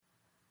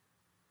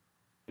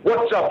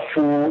What's up,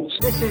 fools?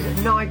 This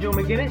is Nigel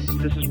McGuinness.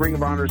 This is Ring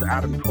of Honor's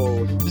Adam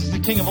Cole. This is the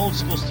king of old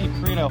school, Steve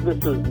Corino. This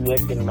is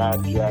Nick and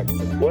Matt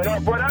Jackson. What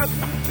up, what up?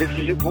 This is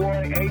your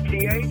boy,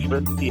 ATH.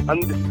 This is the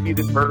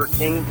undisputed Burger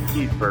King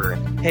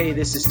cheeseburger. Hey,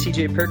 this is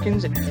TJ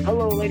Perkins.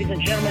 Hello, ladies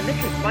and gentlemen.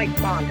 This is Mike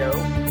Bondo.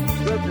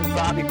 This is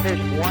Bobby Fish,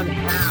 one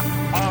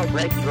half of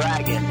Red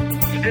Dragon.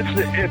 It's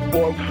the It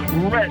Boy,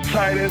 Red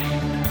Titus,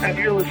 and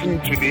you're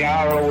listening to the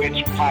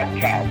ROH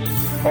Podcast.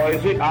 Or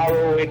is it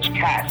ROH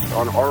Cast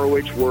on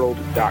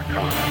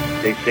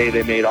ROHworld.com. They say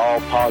they made all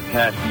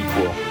podcasts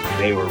equal.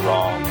 They were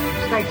wrong.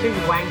 Stay tuned,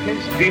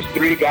 wankers. These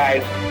three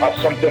guys are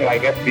something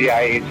like FBI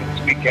agents.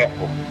 Be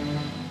careful.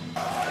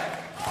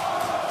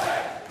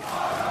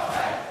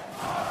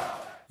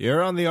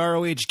 You're on the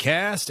ROH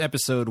Cast,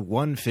 episode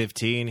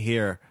 115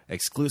 here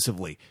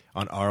exclusively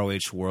on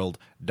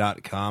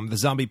ROHworld.com. The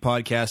zombie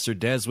podcaster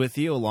Des with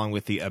you, along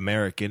with the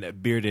American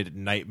bearded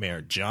nightmare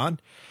John.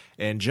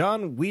 And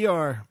John, we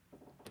are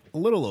a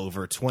little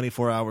over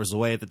 24 hours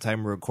away at the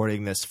time we're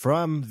recording this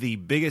from the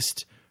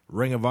biggest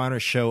Ring of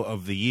Honor show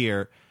of the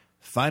year,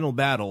 Final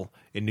Battle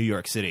in New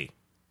York City.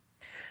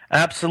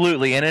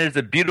 Absolutely, and it is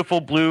a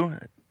beautiful blue,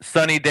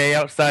 sunny day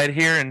outside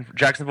here in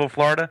Jacksonville,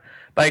 Florida.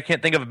 But I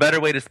can't think of a better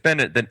way to spend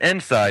it than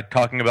inside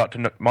talking about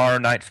tomorrow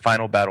night's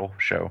Final Battle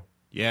show.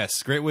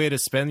 Yes, great way to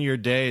spend your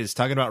days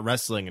talking about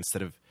wrestling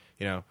instead of,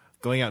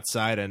 going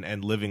outside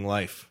and living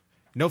life.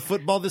 No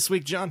football this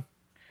week, John?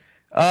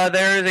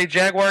 There is a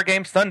Jaguar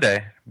game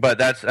Sunday, but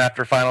that's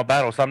after Final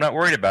Battle, so I'm not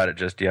worried about it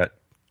just yet.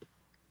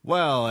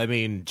 Well, I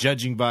mean,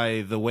 judging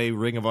by the way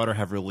Ring of Honor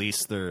have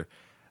released their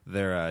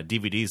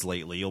DVDs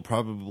lately, you'll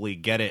probably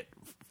get it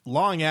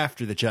long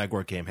after the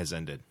Jaguar game has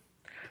ended.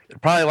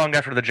 Probably long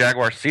after the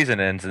Jaguar season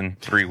ends in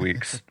 3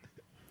 weeks.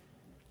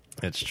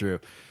 That's true.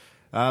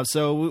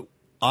 So,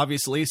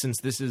 obviously,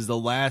 since this is the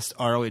last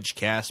ROH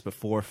cast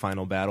before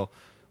Final Battle,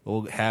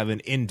 we'll have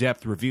an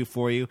in-depth review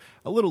for you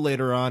a little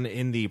later on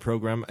in the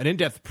program. An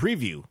in-depth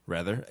preview,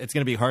 rather. It's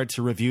going to be hard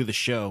to review the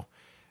show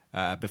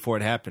before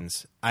it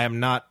happens. I am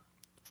not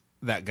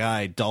that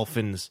guy,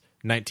 Dolphins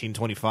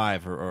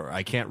 1925, or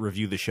I can't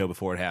review the show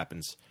before it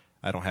happens.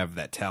 I don't have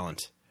that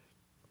talent.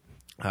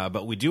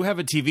 But we do have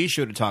a TV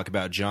show to talk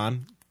about,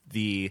 John.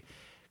 The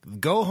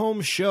Go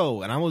Home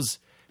Show. And I was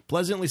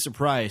pleasantly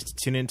surprised to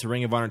tune into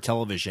Ring of Honor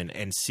television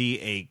and see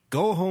a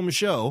Go Home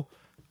Show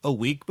a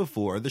week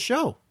before the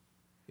show.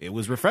 It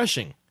was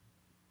refreshing.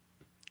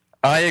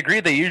 I agree.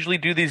 They usually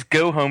do these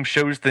go-home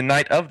shows the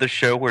night of the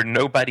show where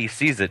nobody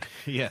sees it.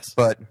 Yes.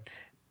 But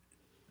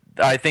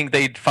I think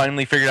they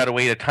finally figured out a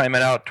way to time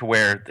it out to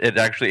where it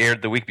actually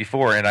aired the week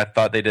before, and I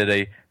thought they did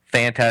a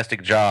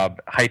fantastic job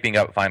hyping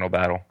up Final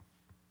Battle.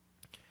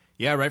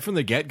 Yeah, right from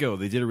the get-go,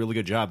 they did a really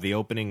good job. The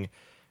opening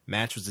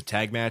match was a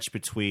tag match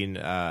between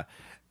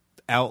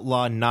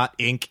Outlaw Not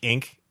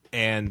Inc.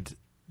 and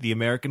the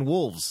American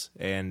Wolves.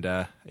 And,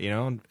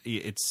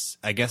 it's,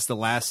 I guess, the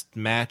last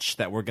match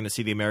that we're going to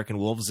see the American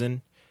Wolves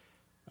in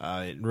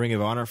Ring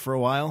of Honor for a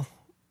while.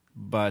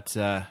 But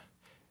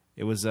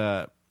it was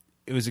a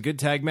good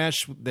tag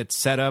match that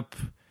set up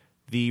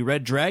the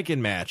Red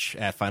Dragon match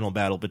at Final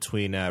Battle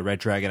between Red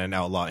Dragon and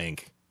Outlaw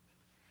Inc.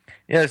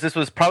 Yes, this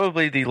was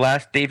probably the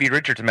last Davey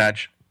Richards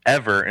match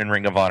ever in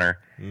Ring of Honor.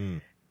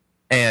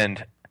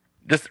 And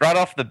just right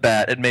off the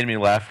bat, it made me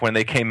laugh when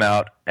they came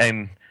out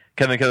and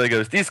Kevin Kelly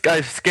goes, "These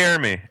guys scare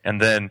me." And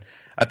then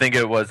I think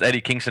it was Eddie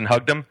Kingston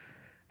hugged him,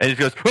 and he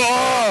just goes,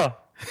 "Ah!"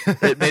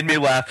 It made me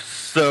laugh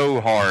so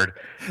hard.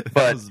 But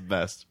that was the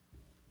best.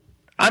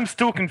 I'm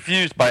still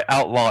confused by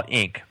Outlaw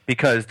Inc.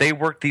 because they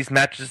work these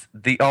matches,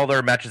 all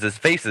their matches as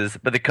faces,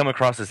 but they come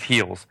across as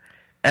heels.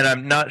 And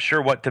I'm not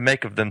sure what to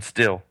make of them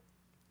still.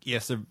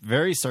 Yes, they're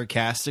very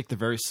sarcastic, they're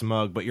very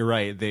smug, but you're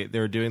right.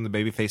 They're doing the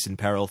babyface in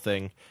peril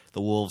thing.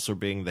 The Wolves are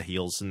being the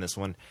heels in this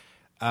one.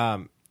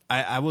 I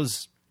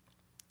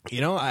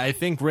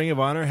think Ring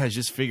of Honor has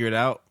just figured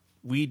out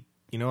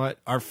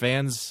our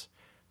fans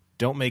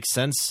don't make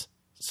sense,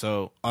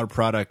 so our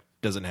product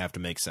doesn't have to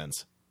make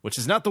sense, which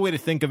is not the way to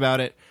think about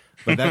it,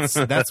 but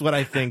that's what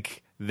I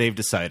think they've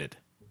decided.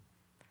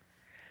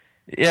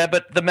 Yeah,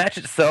 but the match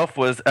itself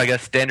was, I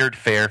guess, standard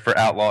fare for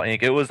Outlaw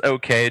Inc. It was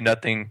okay,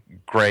 nothing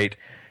great.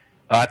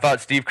 I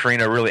thought Steve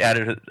Corino really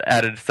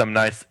added some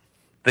nice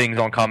things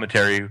on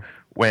commentary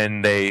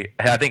when they,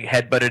 I think,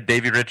 headbutted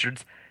Davey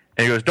Richards.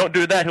 And he goes, "Don't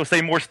do that. He'll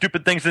say more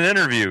stupid things in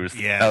interviews."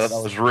 Yes.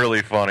 That was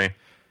really funny.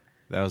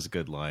 That was a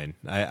good line.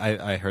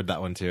 I heard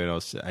that one too, and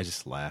I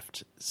just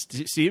laughed.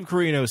 Steve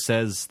Corino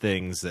says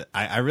things that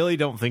I really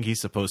don't think he's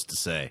supposed to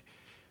say.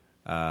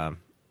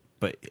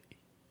 But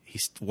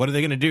what are they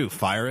going to do?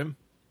 Fire him?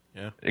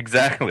 Yeah,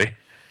 exactly.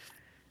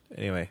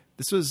 Anyway,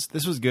 this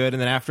was good,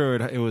 and then after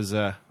it was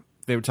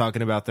they were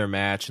talking about their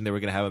match, and they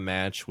were going to have a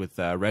match with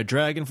Red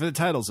Dragon for the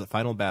titles at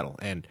Final Battle,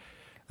 and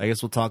I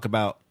guess we'll talk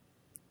about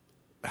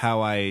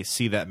how I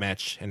see that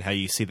match and how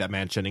you see that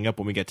match ending up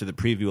when we get to the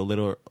preview a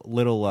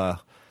little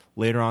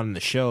later on in the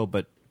show.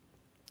 But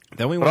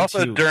then we went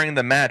also during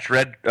the match,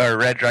 Red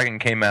Dragon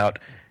came out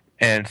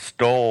and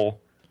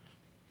stole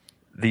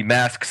the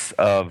masks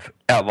of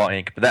Outlaw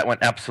Inc., but that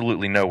went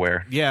absolutely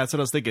nowhere. Yeah, that's what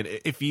I was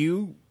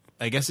thinking.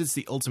 I guess it's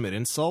the ultimate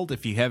insult.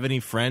 If you have any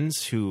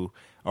friends who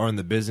are in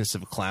the business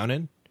of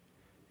clowning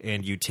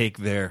and you take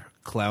their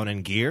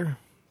clowning gear,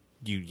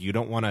 you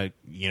don't want to,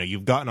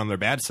 you've gotten on their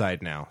bad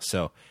side now.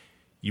 So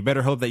you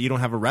better hope that you don't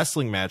have a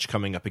wrestling match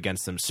coming up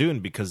against them soon,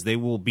 because they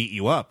will beat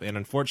you up. And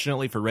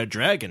unfortunately for Red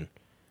Dragon,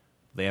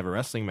 they have a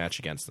wrestling match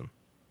against them.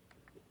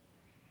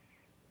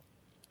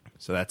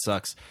 So that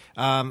sucks.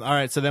 All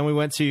right, so then we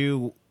went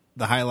to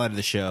the highlight of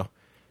the show,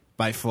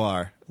 by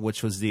far,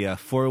 which was the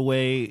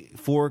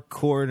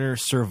four-corner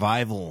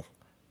survival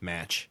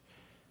match.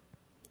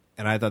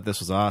 And I thought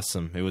this was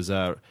awesome. It was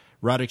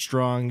Roderick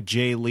Strong,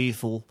 Jay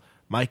Lethal,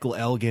 Michael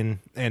Elgin,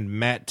 and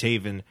Matt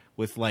Taven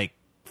with like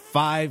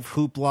 5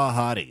 hoopla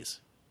hotties.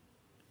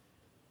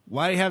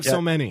 Why have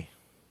so many?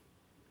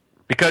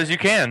 Because you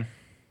can.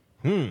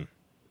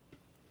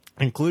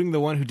 Including the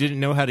one who didn't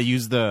know how to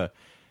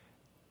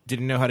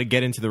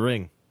get into the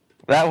ring.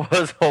 That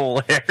was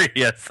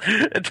hilarious.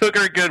 It took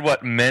her a good,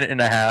 minute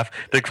and a half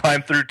to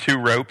climb through 2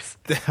 ropes.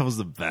 That was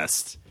the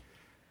best.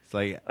 It's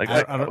like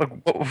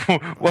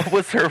what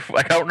was her...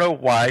 I don't know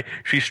why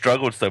she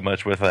struggled so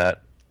much with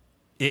that.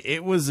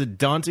 It was a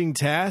daunting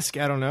task.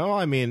 I don't know.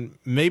 I mean,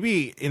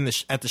 maybe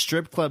at the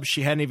strip club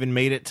she hadn't even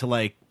made it to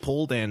like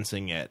pole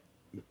dancing yet.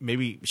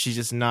 Maybe she's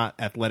just not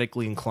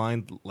athletically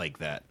inclined like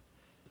that.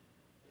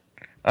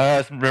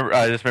 I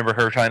just remember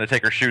her trying to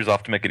take her shoes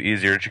off to make it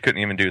easier, and she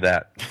couldn't even do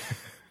that.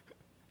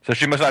 So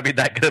she must not be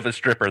that good of a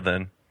stripper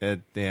then.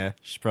 Yeah,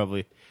 she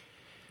probably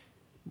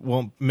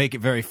won't make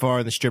it very far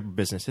in the stripper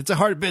business. It's a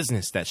hard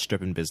business, that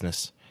stripping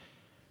business.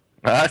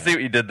 I see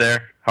what you did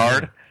there.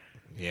 Hard?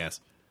 Yes.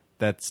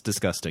 That's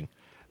disgusting.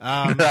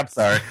 I'm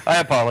sorry. I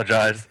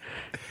apologize.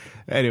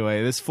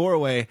 Anyway, this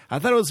 4-way, I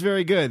thought it was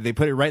very good. They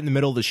put it right in the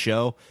middle of the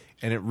show,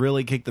 and it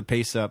really kicked the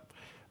pace up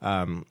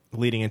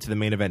leading into the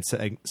main event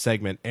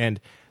segment. And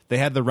they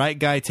had the right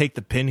guy take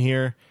the pin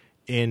here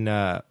in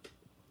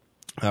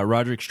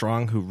Roderick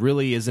Strong, who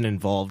really isn't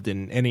involved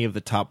in any of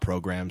the top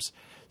programs,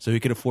 so he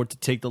could afford to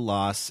take the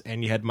loss.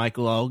 And you had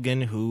Michael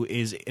Elgin, who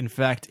is, in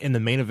fact, in the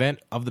main event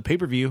of the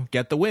pay-per-view,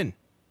 get the win.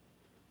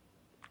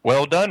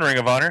 Well done, Ring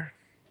of Honor.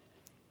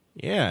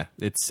 Yeah,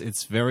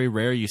 it's very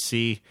rare you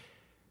see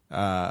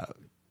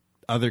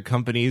other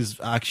companies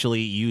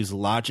actually use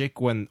logic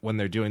when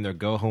they're doing their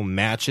go-home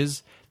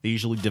matches. They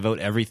usually devote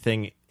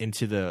everything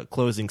into the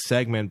closing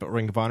segment, but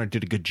Ring of Honor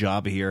did a good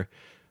job here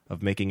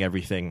of making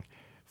everything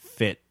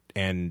fit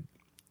and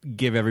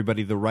give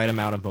everybody the right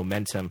amount of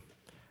momentum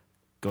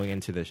going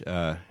into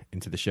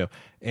the show.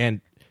 And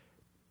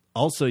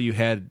also you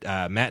had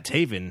Matt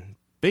Taven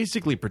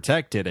basically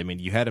protected. I mean,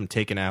 you had him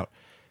taken out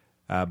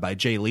by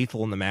Jay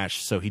Lethal in the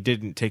match, so he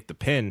didn't take the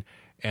pin,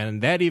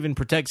 and that even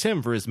protects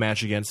him for his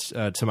match against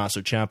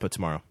Tommaso Ciampa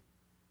tomorrow.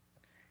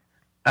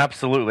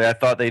 Absolutely. I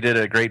thought they did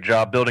a great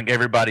job building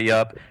everybody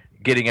up,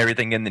 getting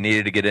everything in they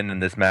needed to get in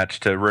this match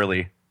to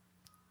really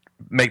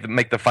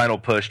make the final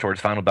push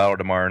towards Final Battle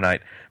tomorrow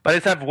night. But I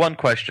just have one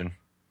question,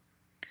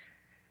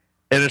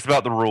 and it's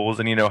about the rules,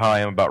 and you know how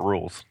I am about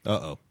rules.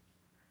 Uh-oh.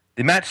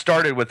 The match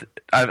started with...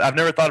 I've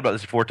never thought about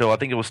this before till I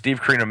think it was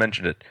Steve Corino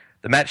mentioned it.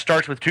 The match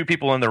starts with 2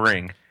 people in the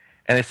ring,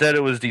 and they said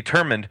it was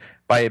determined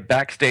by a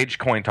backstage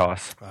coin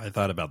toss. I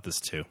thought about this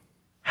too.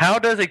 How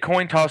does a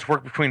coin toss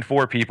work between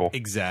 4 people?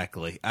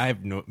 Exactly.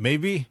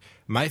 Maybe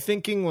my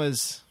thinking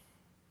was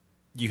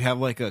you have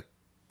like a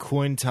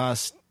coin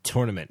toss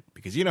tournament,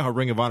 because you know how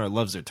Ring of Honor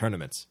loves their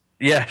tournaments.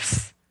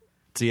 Yes.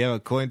 So you have a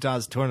coin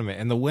toss tournament,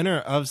 and the winner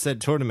of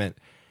said tournament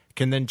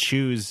can then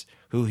choose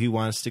who he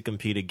wants to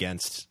compete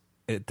against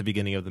at the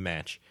beginning of the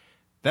match.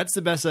 That's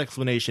the best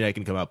explanation I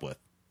can come up with.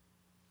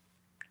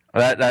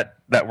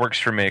 That works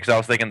for me, because I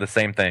was thinking the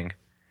same thing.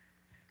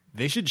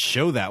 They should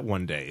show that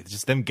one day. It's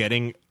just them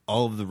getting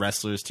all of the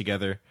wrestlers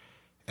together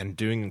and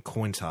doing a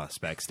coin toss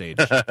backstage.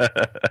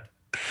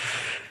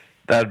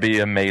 That'd be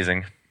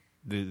amazing.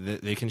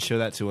 They can show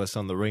that to us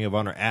on the Ring of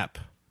Honor app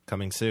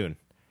coming soon.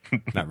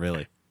 Not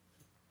really.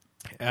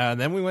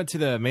 Then we went to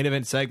the main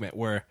event segment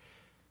where...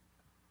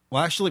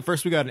 Well, actually,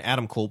 first we got an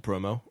Adam Cole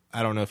promo.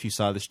 I don't know if you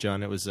saw this,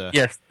 John. It was...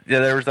 Yes,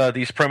 there was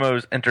these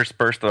promos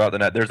interspersed throughout the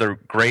night. There's a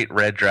great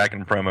Red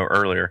Dragon promo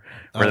earlier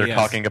where they're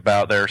talking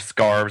about their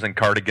scarves and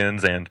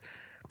cardigans and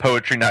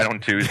Poetry Night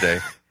on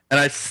Tuesday. And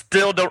I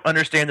still don't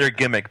understand their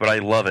gimmick, but I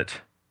love it.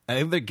 I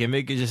think their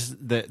gimmick is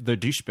just they're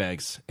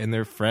douchebags, and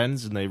they're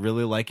friends, and they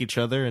really like each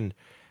other, and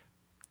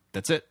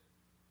that's it.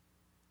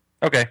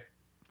 Okay.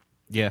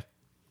 Yeah.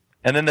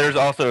 And then there's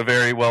also a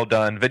very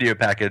well-done video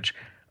package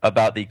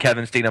about the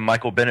Kevin Steen and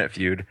Michael Bennett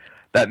feud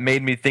that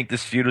made me think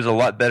this feud was a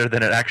lot better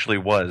than it actually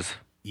was.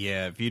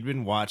 Yeah, if you'd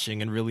been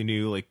watching and really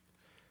knew, like,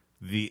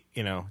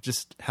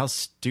 just how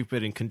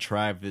stupid and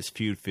contrived this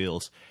feud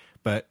feels.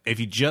 But if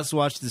you just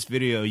watched this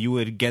video, you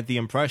would get the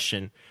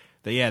impression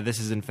that, yeah, this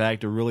is in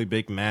fact a really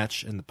big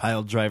match, and the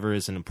pile driver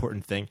is an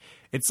important thing.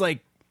 It's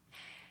like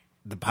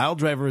the pile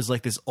driver is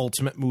like this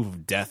ultimate move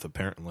of death,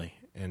 apparently.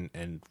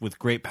 And with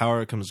great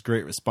power comes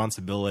great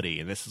responsibility,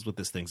 and this is what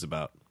this thing's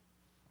about.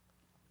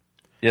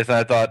 Yes, and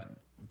I thought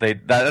I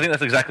think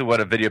that's exactly what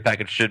a video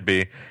package should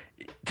be.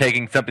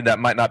 Taking something that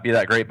might not be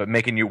that great, but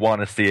making you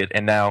want to see it.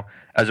 And now,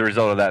 as a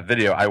result of that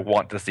video, I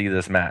want to see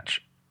this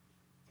match.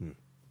 And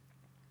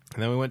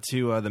then we went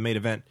to the main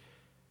event,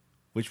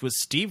 which was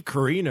Steve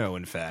Corino,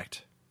 in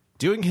fact,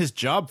 doing his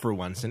job for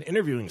once and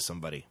interviewing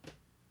somebody.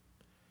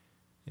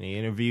 And he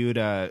interviewed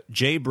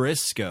Jay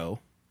Briscoe.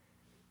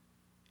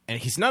 And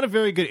he's not a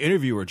very good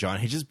interviewer, John.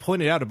 He just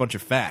pointed out a bunch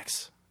of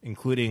facts,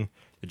 including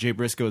that Jay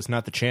Briscoe is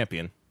not the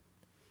champion.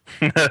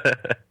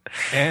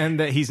 And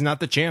that he's not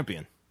the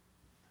champion.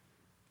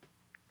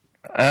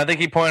 I think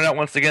he pointed out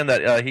once again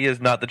that he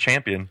is not the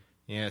champion.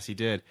 Yes, he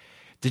did.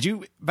 Did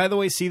you, by the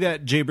way, see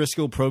that Jay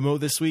Briscoe promo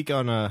this week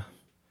on the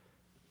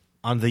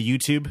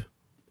YouTube?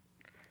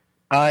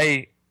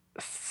 I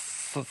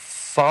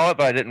saw it,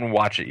 but I didn't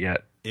watch it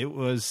yet. It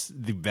was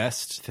the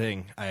best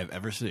thing I have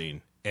ever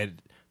seen.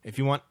 And if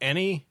you want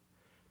any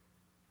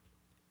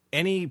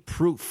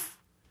proof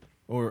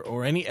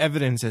or any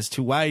evidence as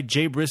to why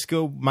Jay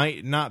Briscoe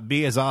might not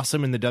be as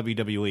awesome in the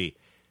WWE,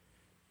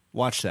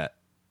 watch that.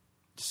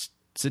 Just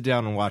sit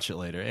down and watch it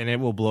later, and it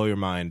will blow your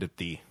mind at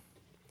the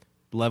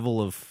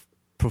level of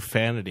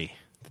profanity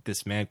that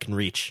this man can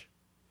reach.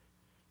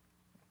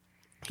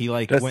 He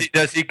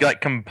does he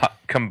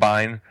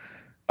combine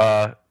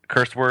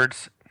curse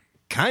words?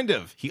 Kind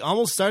of. He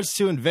almost starts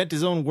to invent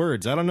his own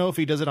words. I don't know if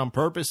he does it on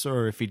purpose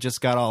or if he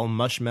just got all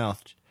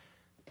mush-mouthed.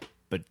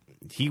 But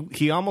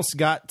he almost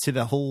got to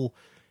the whole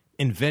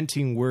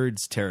inventing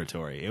words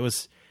territory. It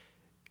was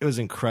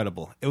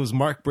incredible. It was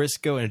Mark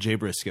Briscoe and Jay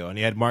Briscoe, and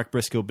you had Mark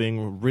Briscoe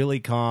being really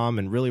calm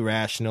and really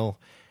rational,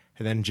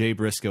 and then Jay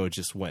Briscoe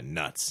just went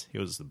nuts. It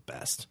was the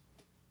best.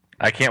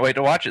 I can't wait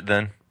to watch it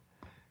then.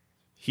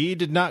 He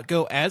did not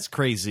go as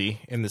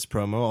crazy in this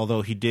promo,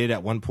 although he did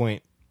at one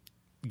point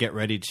get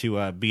ready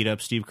to beat up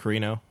Steve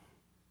Corino.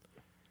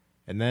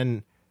 And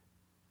then,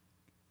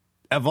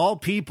 of all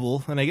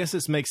people, and I guess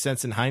this makes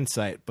sense in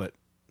hindsight, but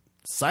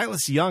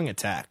Silas Young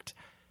attacked.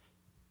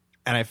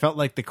 And I felt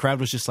like the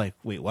crowd was just like,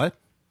 wait, what?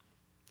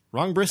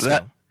 Wrong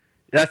Briscoe.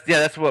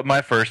 That's what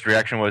my first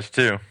reaction was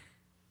too.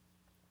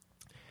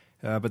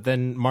 But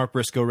then Mark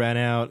Briscoe ran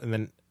out, and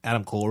then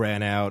Adam Cole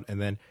ran out,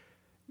 and then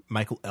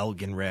Michael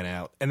Elgin ran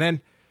out. And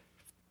then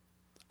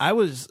I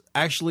was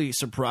actually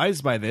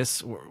surprised by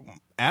this.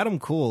 Adam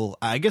Cole,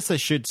 I guess I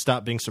should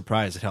stop being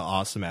surprised at how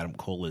awesome Adam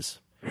Cole is.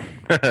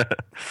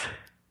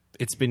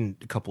 It's been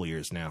a couple of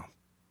years now.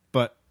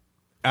 But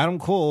Adam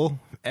Cole,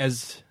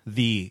 as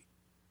the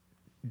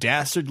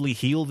dastardly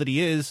heel that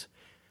he is,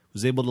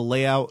 was able to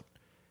lay out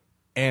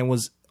and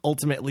was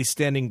ultimately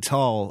standing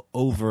tall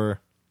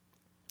over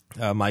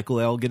Michael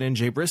Elgin and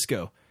Jay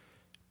Briscoe.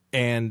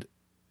 And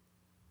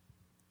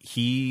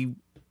he's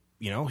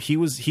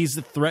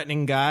the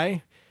threatening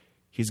guy.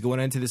 He's going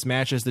into this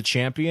match as the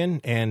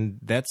champion, and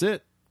that's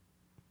it.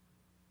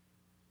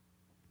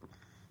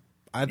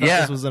 I thought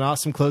this was an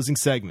awesome closing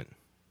segment.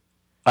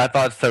 I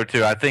thought so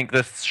too. I think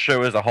this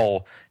show as a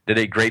whole did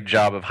a great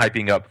job of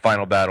hyping up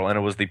Final Battle, and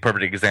it was the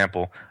perfect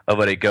example of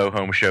what a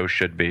go-home show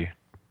should be.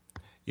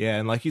 Yeah,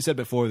 and like you said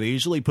before, they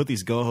usually put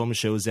these go-home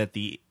shows at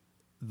the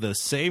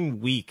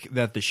same week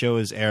that the show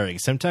is airing.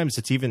 Sometimes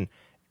it's even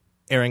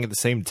airing at the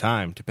same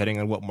time,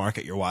 depending on what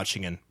market you're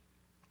watching in.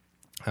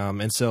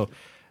 And so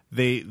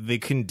they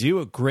can do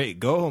a great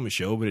go-home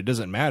show, but it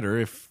doesn't matter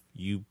if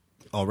you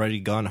already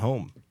gone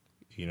home.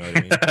 You know what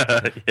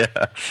I mean?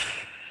 Yeah.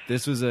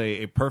 This was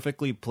a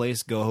perfectly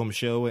placed go-home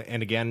show,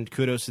 and again,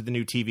 kudos to the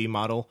new TV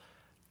model.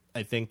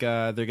 I think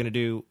they're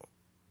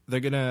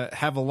gonna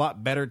have a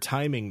lot better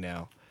timing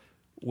now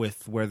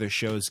with where their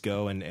shows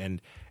go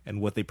and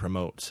what they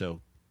promote.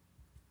 So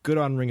good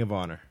on Ring of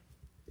Honor.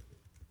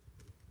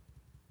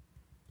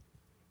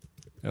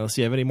 Unless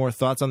you have any more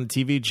thoughts on the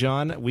TV,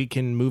 John, we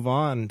can move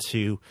on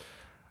to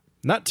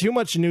not too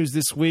much news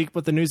this week,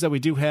 but the news that we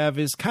do have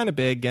is kind of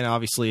big, and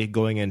obviously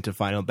going into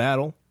Final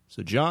Battle.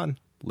 So, John,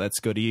 let's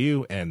go to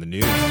you and the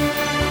news.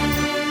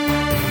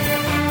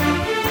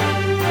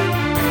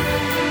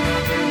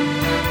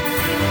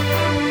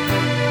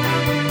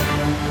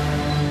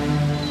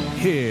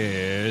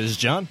 Here's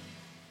John.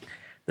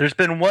 There's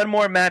been one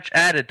more match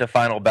added to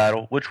Final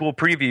Battle, which we'll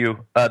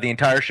preview the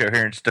entire show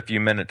here in just a few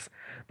minutes.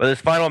 But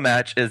this final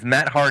match is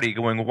Matt Hardy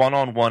going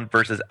one-on-one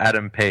versus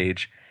Adam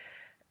Page.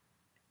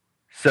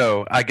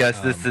 So I guess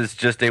this is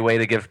just a way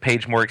to give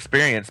Page more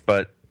experience,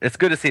 but it's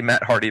good to see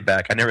Matt Hardy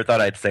back. I never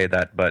thought I'd say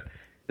that, but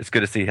it's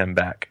good to see him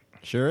back.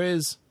 Sure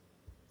is.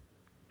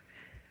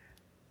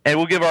 And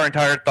we'll give our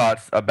entire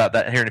thoughts about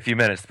that here in a few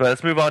minutes. But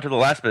let's move on to the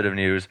last bit of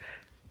news.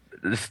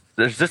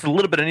 There's just a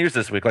little bit of news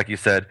this week, like you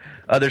said.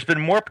 There's been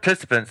more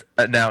participants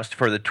announced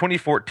for the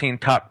 2014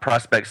 Top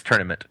Prospects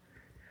Tournament.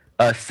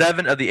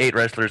 7 of the 8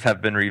 wrestlers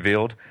have been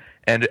revealed,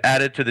 and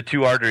added to the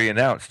 2 already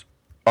announced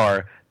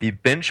are the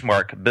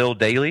Benchmark Bill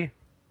Daly,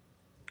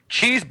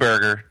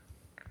 Cheeseburger.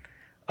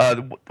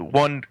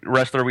 One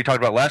wrestler we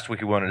talked about last week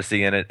who wanted to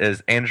see in it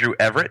is Andrew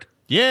Everett.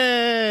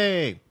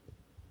 Yay!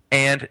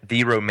 And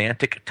the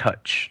Romantic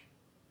Touch.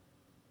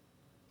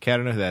 Okay, I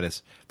don't know who that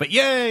is. But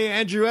yay,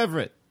 Andrew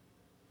Everett.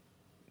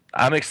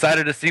 I'm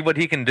excited to see what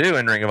he can do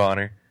in Ring of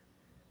Honor.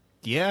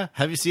 Yeah,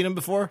 have you seen him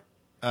before?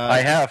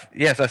 I have.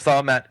 Yes, I saw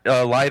him at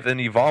live in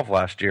Evolve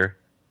last year.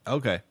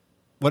 Okay.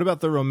 What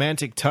about the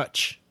Romantic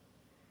Touch?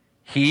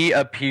 He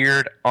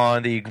appeared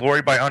on the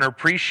Glory by Honor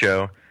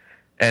pre-show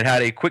and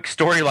had a quick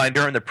storyline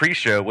during the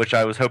pre-show, which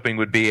I was hoping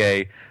would be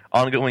a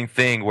ongoing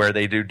thing where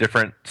they do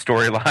different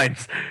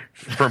storylines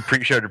from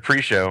pre-show to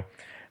pre-show.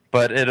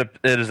 But it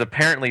is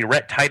apparently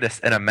Rhett Titus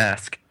in a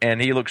mask,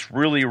 and he looks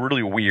really,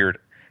 really weird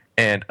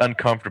and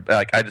uncomfortable.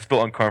 Like, I just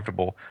feel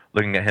uncomfortable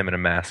looking at him in a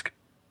mask.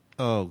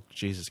 Oh,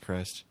 Jesus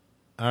Christ.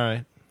 All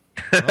right.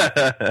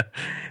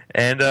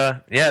 And,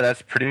 yeah,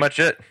 that's pretty much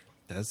it.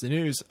 That's the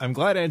news. I'm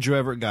glad Andrew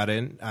Everett got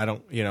in.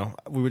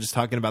 We were just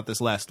talking about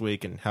this last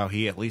week and how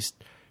he at least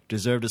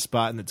deserved a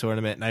spot in the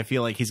tournament. And I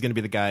feel like he's going to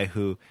be the guy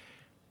who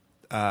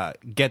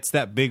gets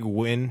that big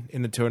win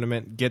in the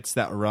tournament, gets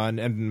that run,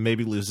 and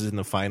maybe loses in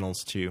the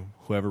finals to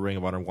whoever Ring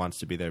of Honor wants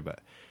to be there. But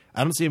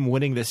I don't see him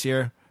winning this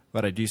year,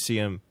 but I do see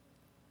him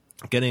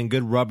getting a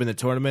good rub in the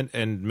tournament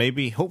and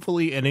maybe,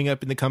 hopefully, ending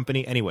up in the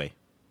company anyway.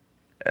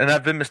 And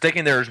I've been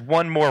mistaken. There's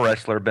one more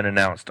wrestler been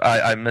announced.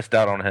 I missed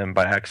out on him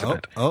by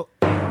accident. Oh.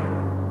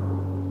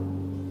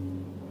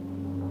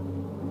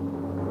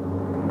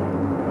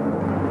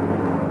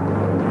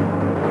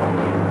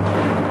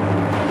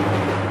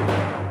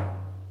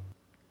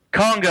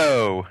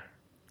 Kongo.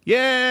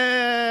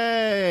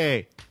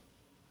 Yay!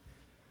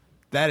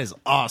 That is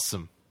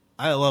awesome.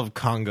 I love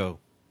Kongo.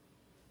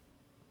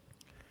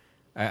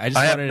 I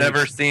have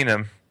never seen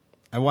him.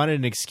 I wanted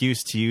an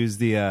excuse to use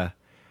the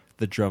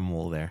drum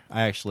roll there.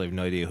 I actually have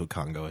no idea who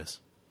Kongo is.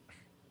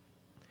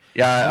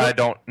 Yeah, I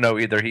don't know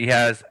either. He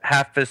has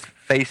half his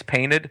face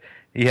painted.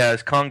 He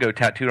has Kongo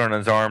tattooed on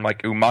his arm,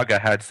 like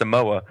Umaga had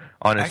Samoa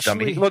on his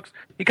stomach.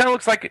 He kind of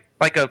looks like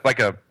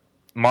a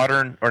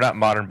modern, or not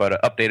modern, but an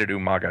updated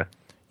Umaga.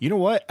 You know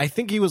what? I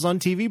think he was on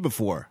TV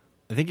before.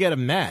 I think he had a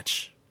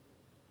match.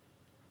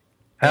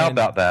 How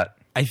about that?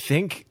 I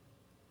think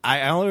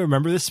I only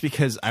remember this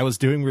because I was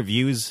doing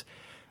reviews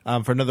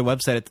for another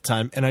website at the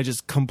time, and I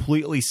just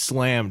completely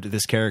slammed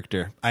this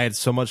character. I had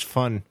so much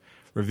fun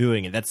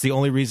reviewing it. That's the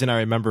only reason I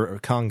remember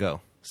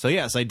Kongo. So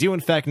yes, I do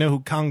in fact know who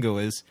Kongo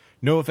is.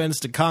 No offense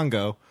to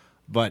Kongo,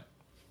 but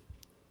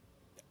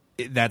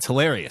that's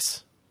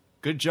hilarious.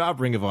 Good job,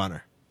 Ring of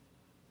Honor.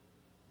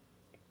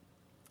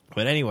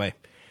 But anyway,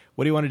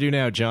 what do you want to do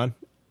now, John?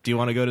 Do you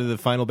want to go to the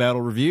Final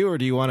Battle review, or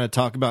do you want to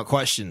talk about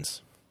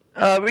questions?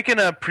 We can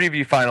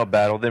preview Final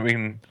Battle, then we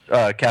can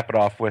cap it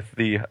off with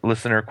the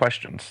listener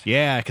questions.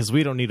 Yeah, because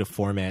we don't need a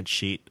format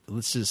sheet.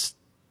 Let's just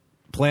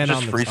plan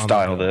on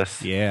freestyle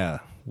this. Yeah,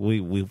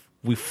 we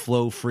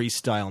flow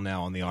freestyle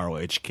now on the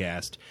ROH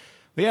cast.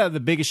 But yeah, the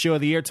biggest show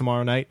of the year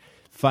tomorrow night.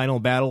 Final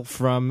Battle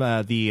from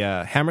the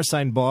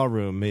Hammerstein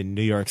Ballroom in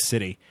New York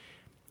City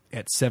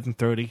at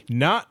 7:30.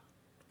 Not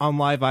on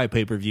Live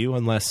iPay-per-view,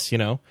 unless,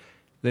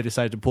 they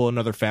decide to pull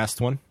another fast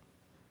one.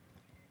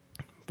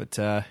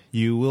 But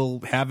you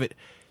will have it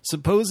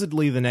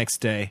supposedly the next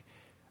day.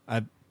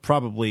 I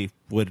probably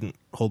wouldn't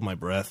hold my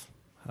breath.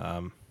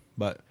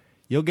 But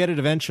you'll get it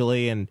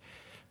eventually. And,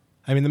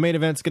 I mean, the main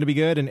event's going to be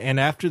good. And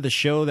after the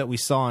show that we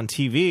saw on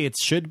TV, it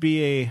should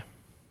be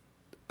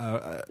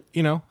I'm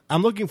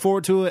looking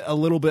forward to it a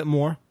little bit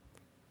more.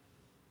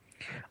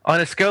 On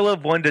a scale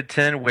of 1 to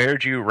 10, where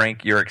do you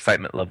rank your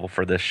excitement level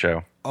for this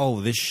show? Oh,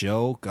 this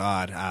show?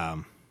 God.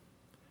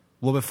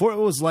 Well, before it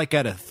was like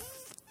at a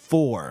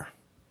 4.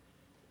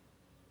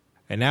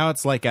 And now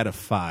it's like at a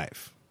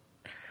 5.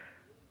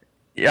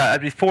 Yeah,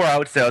 before I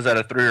would say I was at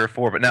a 3 or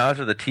 4, but now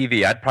after the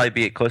TV, I'd probably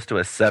be close to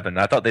a 7.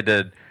 I thought they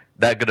did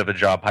that good of a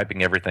job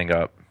hyping everything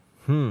up.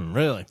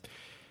 Really?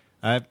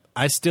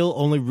 I still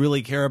only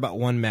really care about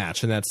one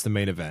match, and that's the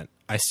main event.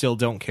 I still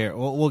don't care.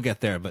 We'll get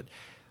there, but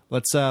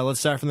let's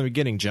start from the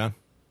beginning, John.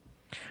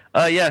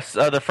 Yes,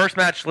 the first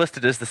match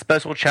listed is the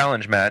special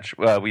challenge match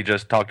we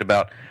just talked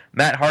about.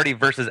 Matt Hardy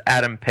versus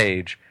Adam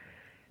Page.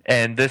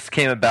 And this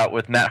came about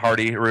with Matt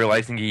Hardy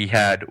realizing he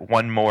had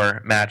one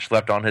more match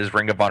left on his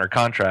Ring of Honor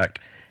contract,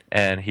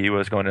 and he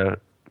was going to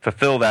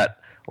fulfill that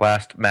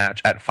last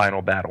match at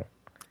Final Battle.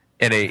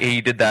 And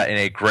he did that in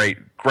a great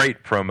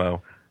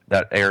promo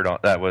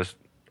that was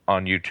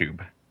on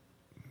YouTube.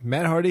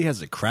 Matt Hardy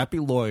has a crappy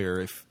lawyer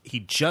if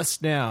he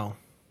just now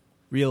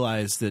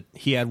realized that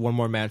he had one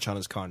more match on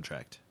his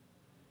contract.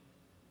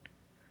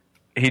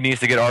 He needs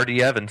to get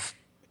R.D. Evans.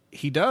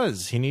 He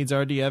does. He needs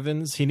R.D.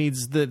 Evans. He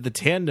needs the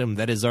tandem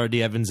that is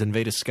R.D. Evans and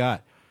Veda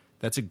Scott.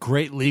 That's a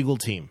great legal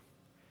team.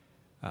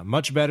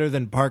 Much better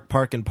than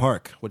Park, and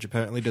Park, which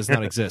apparently does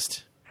not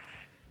exist.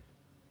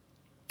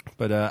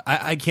 But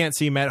I can't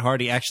see Matt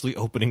Hardy actually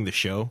opening the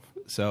show.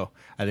 So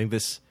I think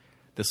this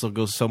will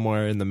go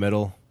somewhere in the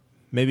middle.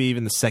 Maybe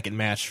even the second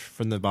match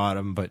from the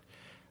bottom. But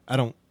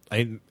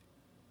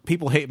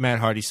people hate Matt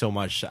Hardy so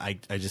much. I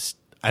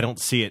don't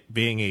see it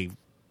being a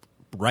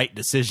right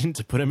decision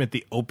to put him at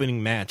the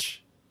opening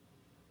match.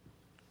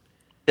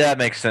 Yeah, that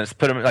makes sense.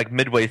 Put him like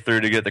midway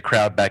through to get the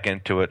crowd back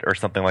into it or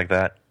something like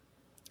that.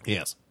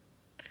 Yes.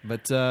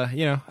 But, I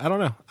don't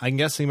know. I'm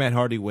guessing Matt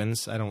Hardy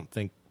wins. I don't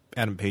think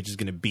Adam Page is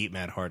going to beat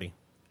Matt Hardy.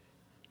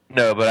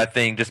 No, but I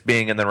think just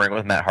being in the ring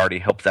with Matt Hardy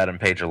helps Adam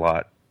Page a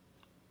lot.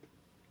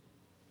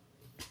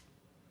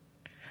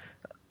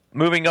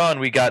 Moving on,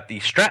 we got the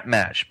strap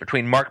match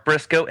between Mark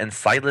Briscoe and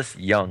Silas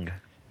Young.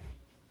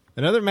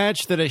 Another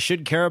match that I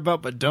should care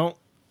about, but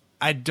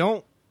I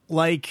don't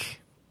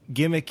like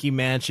gimmicky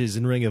matches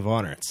in Ring of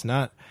Honor.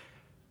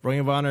 Ring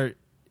of Honor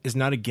is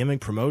not a gimmick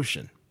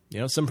promotion. You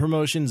know, some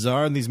promotions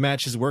are, and these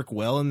matches work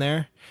well in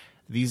there.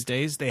 These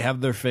days, they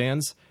have their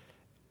fans.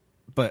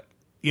 But,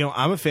 you know,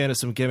 I'm a fan of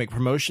some gimmick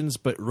promotions,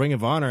 but Ring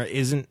of Honor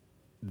isn't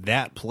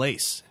that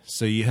place.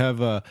 So you have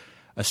a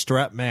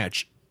strap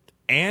match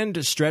and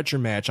a stretcher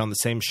match on the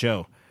same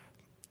show.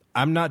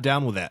 I'm not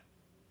down with that.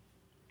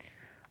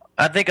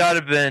 I think I'd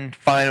have been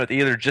fine with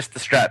either just the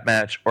strap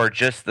match or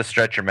just the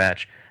stretcher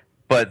match.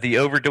 But the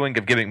overdoing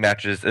of gimmick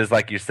matches is,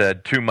 like you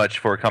said, too much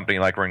for a company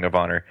like Ring of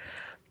Honor.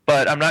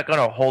 But I'm not going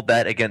to hold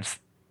that against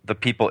the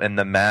people in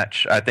the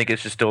match. I think it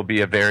should still be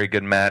a very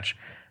good match.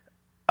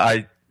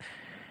 I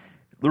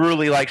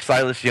really like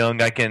Silas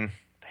Young. I can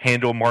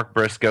handle Mark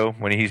Briscoe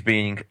when he's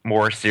being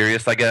more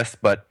serious, I guess.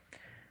 But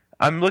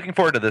I'm looking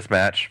forward to this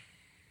match.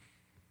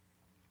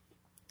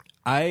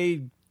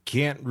 I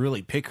can't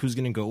really pick who's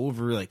going to go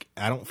over. Like,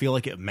 I don't feel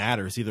like it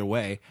matters either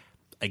way.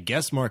 I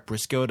guess Mark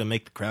Briscoe to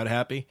make the crowd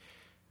happy.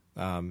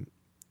 I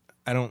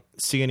don't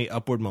see any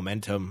upward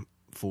momentum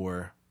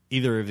for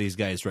either of these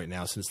guys right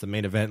now, since the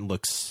main event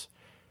looks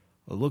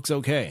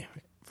okay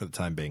for the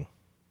time being.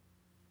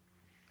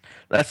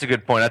 That's a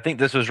good point. I think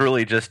this was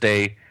really just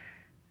a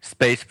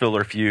space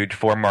filler feud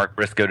for Mark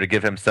Briscoe to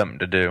give him something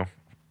to do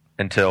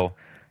until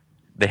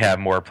they have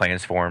more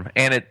plans for him.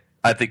 And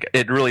I think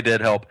it really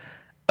did help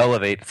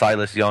elevate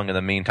Silas Young in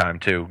the meantime,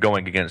 too,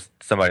 going against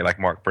somebody like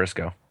Mark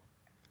Briscoe.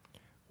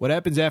 What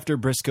happens after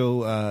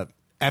Briscoe,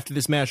 after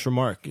this match for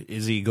Mark?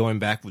 Is he going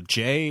back with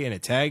Jay in a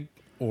tag,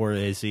 or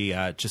is he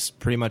just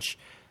pretty much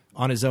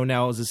on his own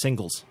now as a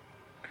singles?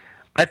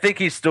 I think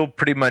he's still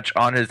pretty much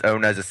on his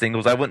own as a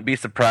singles. I wouldn't be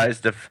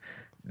surprised if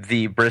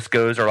the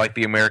Briscoes are like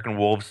the American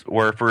Wolves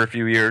were for a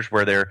few years,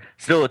 where they're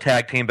still a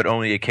tag team but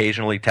only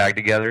occasionally tag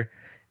together,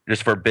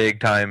 just for big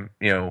time,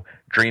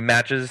 dream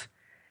matches.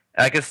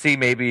 I could see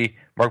maybe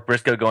Mark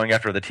Briscoe going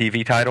after the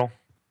TV title.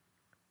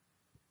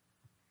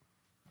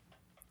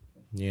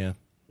 Yeah,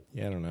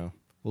 I don't know.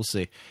 We'll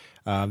see.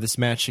 This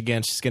match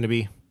again is going to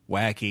be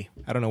wacky.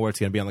 I don't know where it's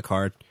going to be on the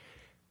card,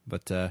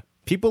 but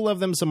people love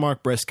them some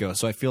Mark Briscoe,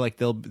 so I feel like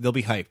they'll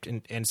be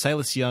hyped. And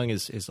Silas Young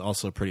is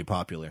also pretty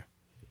popular.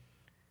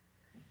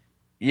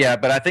 Yeah,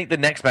 but I think the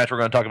next match we're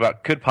going to talk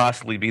about could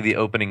possibly be the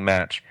opening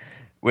match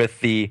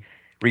with the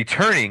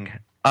returning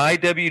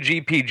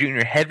IWGP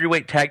Junior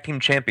Heavyweight Tag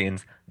Team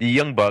Champions, the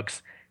Young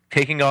Bucks,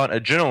 taking on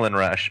Adrenaline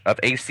Rush of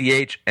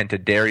ACH and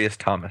Tadarius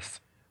Thomas.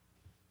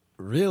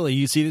 Really?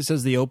 You see this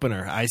as the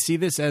opener? I see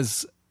this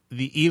as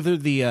either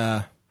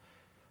the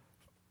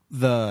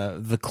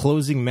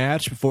closing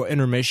match before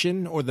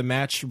intermission or the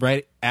match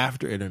right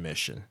after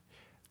intermission.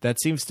 That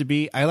seems to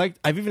be. I've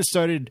even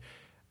started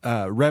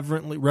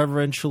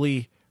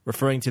reverentially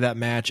referring to that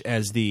match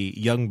as the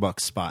Young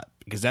Bucks spot,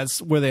 because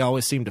that's where they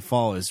always seem to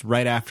fall, is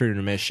right after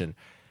intermission.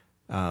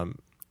 And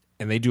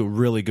they do a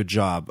really good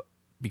job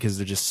because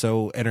they're just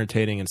so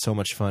entertaining and so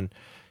much fun.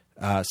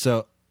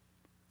 So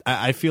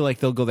I feel like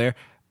they'll go there.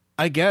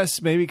 I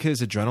guess maybe because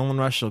Adrenaline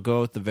Rush will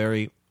go at the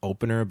very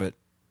opener, but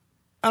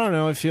I don't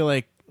know. I feel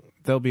like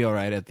they'll be all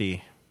right at the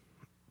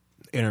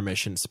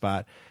intermission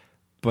spot.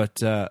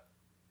 But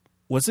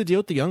what's the deal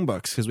with the Young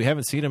Bucks? Because we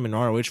haven't seen them in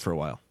ROH for a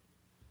while.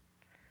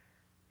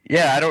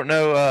 Yeah, I don't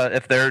know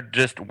if they're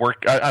just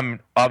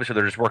obviously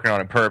they're just working on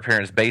a per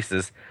appearance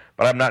basis,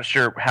 but I'm not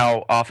sure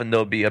how often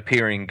they'll be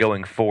appearing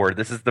going forward.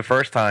 This is the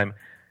first time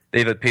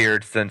they've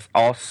appeared since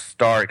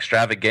All-Star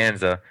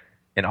Extravaganza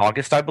in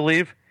August, I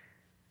believe.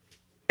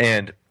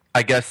 And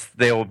I guess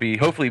they will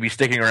hopefully be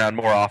sticking around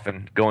more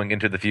often going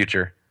into the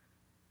future.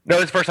 No,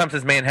 it's the first time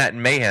since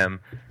Manhattan Mayhem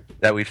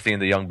that we've seen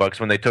the Young Bucks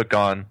when they took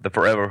on the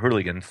Forever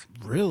Hooligans.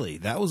 Really?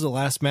 That was the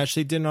last match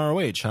they did in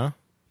ROH, huh?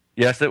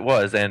 Yes, it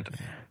was. And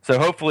so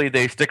hopefully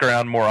they stick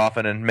around more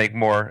often and make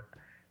more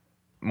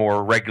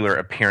regular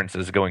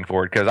appearances going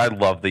forward, because I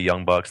love the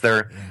Young Bucks.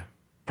 They're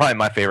probably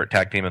my favorite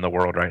tag team in the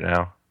world right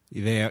now.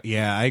 Yeah,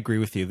 I agree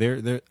with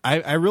you.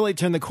 I really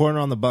turned the corner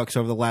on the Bucks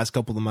over the last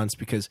couple of months,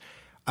 because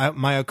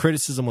my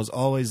criticism was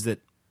always that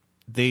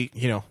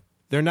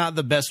they're not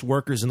the best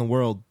workers in the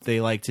world. They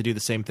like to do the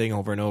same thing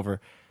over and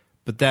over.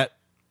 But that,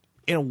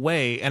 in a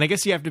way, and I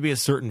guess you have to be a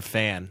certain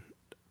fan.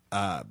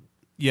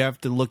 You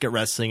have to look at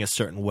wrestling a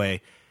certain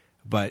way.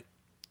 But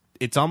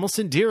it's almost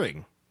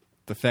endearing,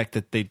 the fact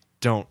that they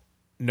don't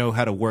know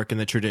how to work in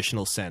the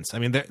traditional sense. I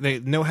mean, they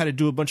know how to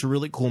do a bunch of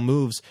really cool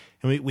moves.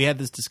 And we had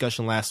this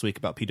discussion last week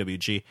about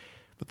PWG.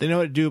 But they know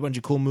how to do a bunch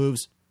of cool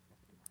moves.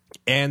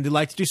 And they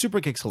like to do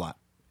super kicks a lot.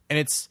 And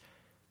it's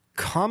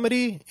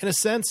comedy in a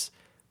sense,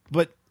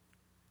 but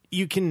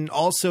you can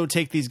also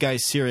take these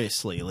guys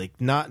seriously. Like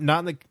not in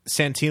the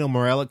Santino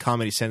Marella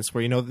comedy sense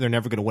where you know that they're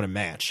never going to win a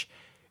match.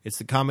 It's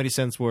the comedy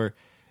sense where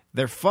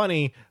they're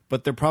funny,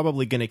 but they're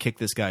probably going to kick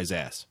this guy's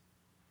ass.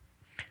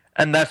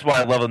 And that's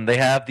why I love them. They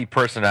have the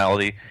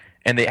personality,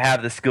 and they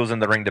have the skills in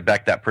the ring to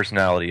back that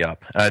personality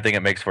up. And I think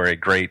it makes for a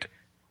great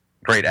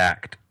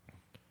act.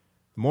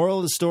 Moral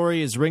of the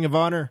story is Ring of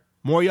Honor,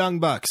 more Young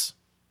Bucks.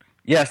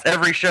 Yes,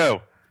 every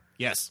show.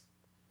 Yes.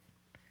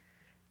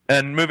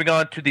 And moving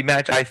on to the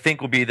match I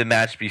think will be the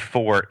match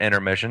before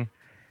intermission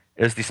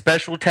is the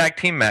special tag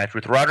team match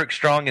with Roderick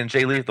Strong and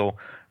Jay Lethal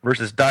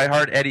versus Die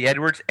Hard Eddie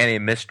Edwards and a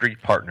mystery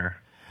partner.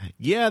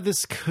 Yeah,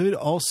 this could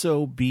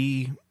also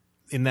be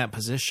in that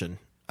position.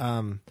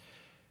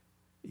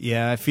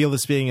 Yeah, I feel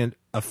this being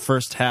a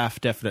first half,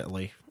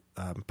 definitely.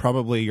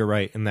 Probably you're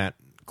right in that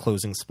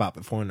closing spot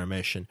before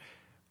intermission.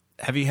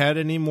 Have you had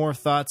any more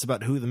thoughts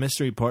about who the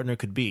mystery partner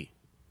could be?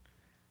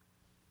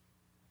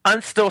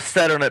 I'm still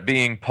set on it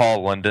being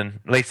Paul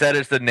London. They said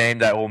it's the name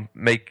that will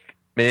make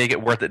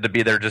it worth it to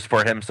be there just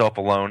for himself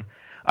alone.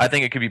 I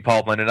think it could be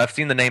Paul London. I've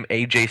seen the name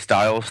AJ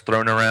Styles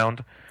thrown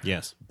around.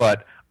 Yes.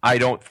 But I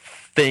don't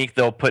think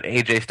they'll put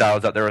AJ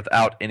Styles out there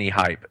without any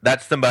hype.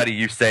 That's somebody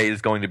you say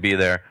is going to be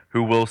there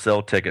who will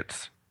sell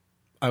tickets.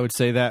 I would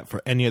say that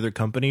for any other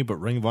company, but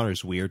Ring of Honor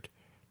is weird.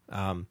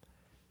 And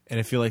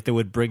I feel like they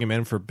would bring him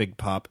in for Big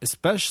Pop.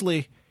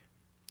 Especially,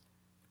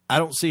 I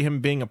don't see him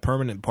being a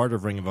permanent part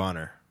of Ring of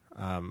Honor.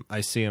 I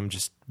see him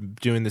just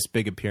doing this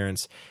big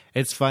appearance.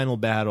 It's Final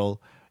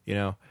Battle. You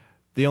know,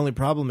 the only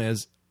problem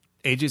is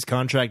AJ's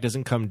contract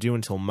doesn't come due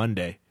until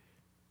Monday.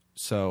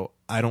 So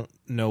I don't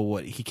know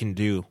what he can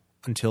do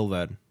until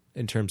then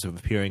in terms of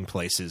appearing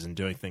places and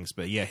doing things.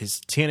 But yeah,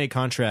 his TNA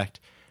contract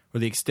or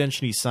the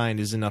extension he signed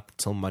isn't up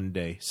until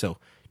Monday. So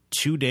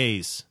 2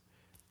 days.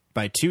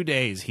 By 2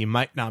 days, he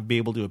might not be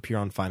able to appear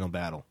on Final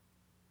Battle.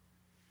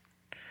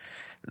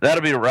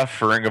 That'll be rough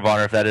for Ring of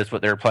Honor if that is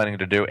what they're planning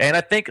to do. And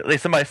I think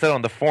somebody said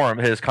on the forum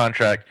his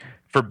contract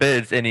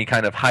forbids any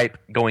kind of hype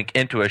going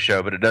into a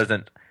show, but it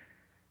doesn't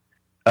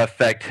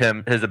affect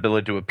his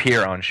ability to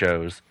appear on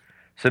shows.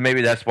 So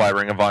maybe that's why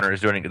Ring of Honor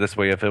is doing it this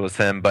way if it was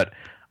him. But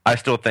I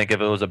still think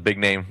if it was a big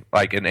name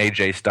like an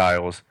AJ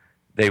Styles,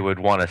 they would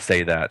want to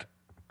say that.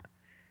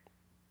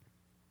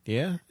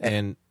 Yeah,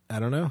 and I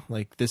don't know,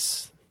 like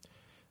this.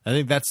 I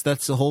think that's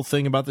the whole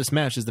thing about this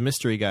match is the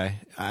mystery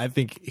guy. I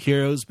think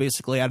Hero's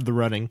basically out of the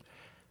running.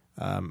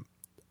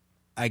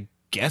 I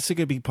guess it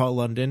could be Paul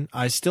London.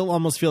 I still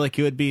almost feel like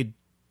it would be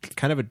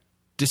kind of a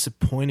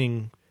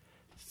disappointing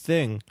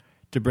thing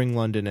to bring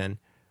London in.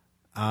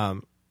 I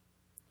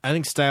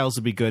think Styles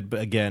would be good, but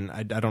again,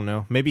 I don't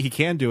know. Maybe he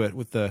can do it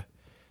with the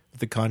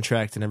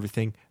contract and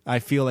everything. I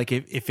feel like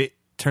if it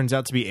turns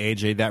out to be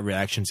AJ, that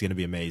reaction is going to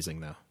be amazing,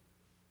 though.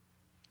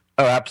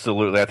 Oh,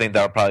 absolutely. I think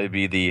that would probably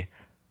be the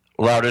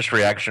loudest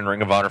reaction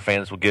Ring of Honor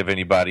fans will give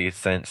anybody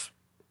since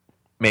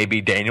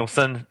maybe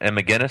Danielson and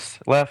McGuinness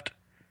left.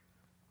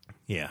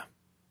 Yeah.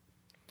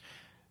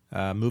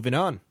 Moving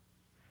on.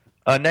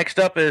 Next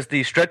up is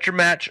the stretcher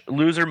match.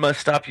 Loser must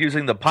stop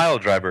using the pile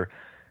driver.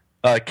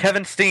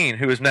 Kevin Steen,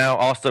 who is now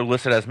also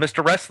listed as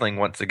Mr. Wrestling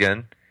once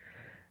again,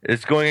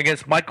 is going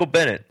against Michael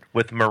Bennett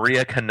with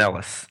Maria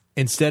Kanellis.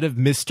 Instead of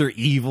Mr.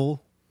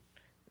 Evil?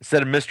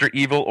 Instead of Mr.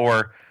 Evil,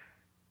 or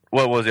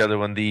what was the other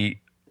one? The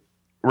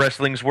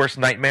Wrestling's Worst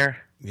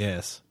Nightmare?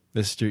 Yes,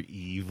 Mr.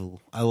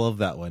 Evil. I love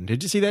that one.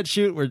 Did you see that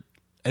shoot where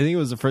I think it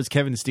was the first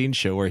Kevin Steen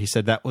show where he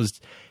said that was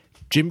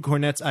Jim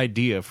Cornette's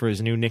idea for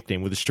his new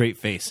nickname with a straight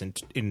face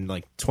in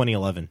like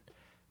 2011.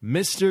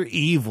 Mr.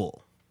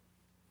 Evil.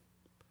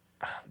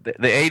 The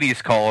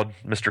 80s called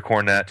Mr.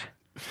 Cornette.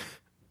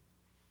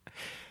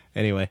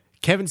 Anyway,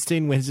 Kevin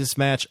Steen wins this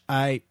match.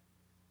 They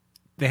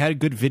had a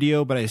good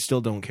video, but I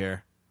still don't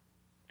care.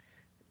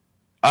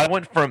 I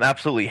went from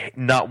absolutely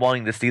not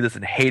wanting to see this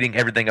and hating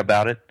everything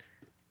about it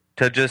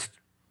to just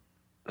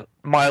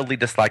mildly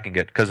disliking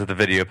it because of the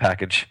video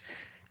package.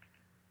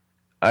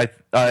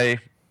 I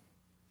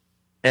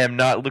am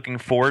not looking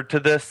forward to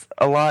this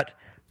a lot,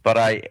 but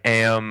I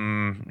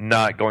am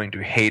not going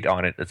to hate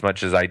on it as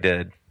much as I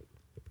did.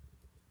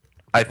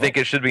 I think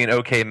it should be an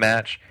okay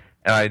match,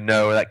 and I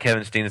know that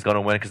Kevin Steen is going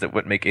to win because it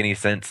wouldn't make any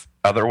sense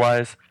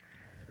otherwise,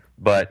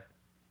 but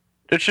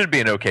it should be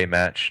an okay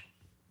match.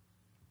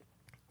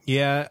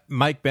 Yeah,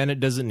 Mike Bennett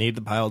doesn't need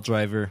the pile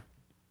driver.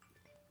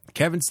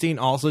 Kevin Steen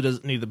also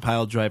doesn't need the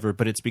pile driver,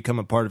 but it's become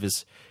a part of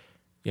his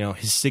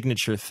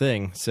signature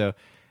thing. So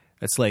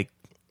that's like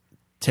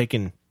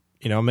taking,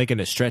 making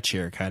a stretch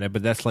here kind of,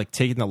 but that's like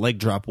taking the leg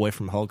drop away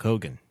from Hulk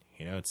Hogan.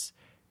 It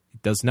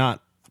does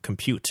not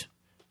compute.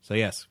 So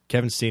yes,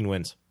 Kevin Steen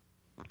wins.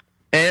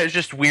 And it's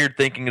just weird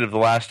thinking of the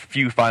last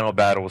few Final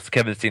battles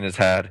Kevin Steen has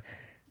had,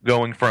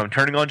 going from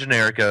turning on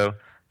Generico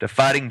to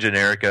fighting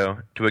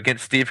Generico to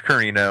against Steve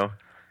Corino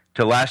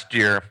to last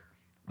year,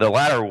 the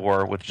ladder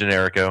war with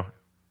Generico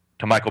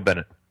to Michael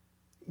Bennett.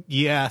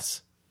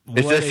 Yes.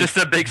 It's just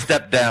a big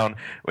step down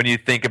when you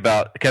think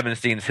about Kevin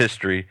Steen's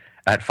history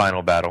at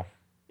Final Battle.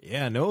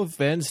 Yeah, no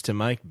offense to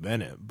Mike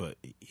Bennett, but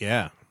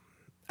yeah,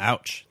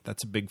 ouch.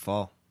 That's a big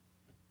fall.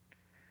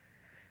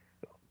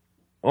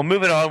 Well,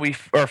 moving on, we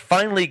are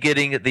finally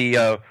getting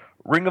the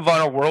Ring of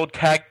Honor World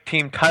Tag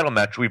Team title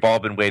match we've all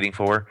been waiting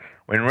for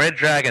when Red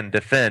Dragon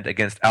defend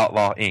against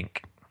Outlaw Inc.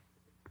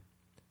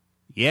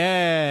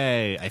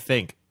 Yay, I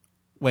think.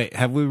 Wait,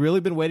 have we really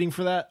been waiting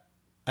for that?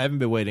 I haven't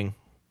been waiting.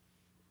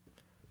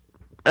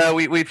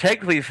 We've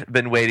technically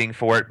been waiting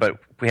for it, but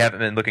we haven't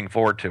been looking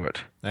forward to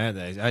it.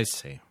 I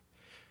see.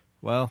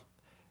 Well,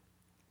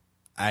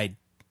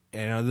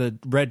 the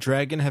Red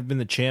Dragon have been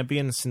the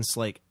champion since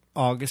like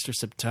August or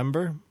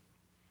September.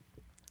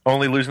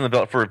 Only losing the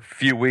belt for a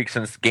few weeks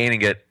since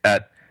gaining it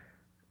at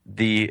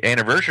the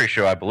anniversary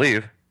show, I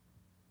believe.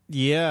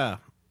 Yeah.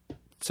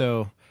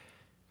 So,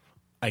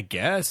 I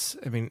guess.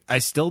 I mean, I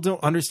still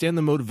don't understand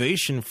the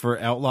motivation for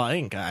Outlaw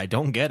Inc. I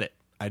don't get it.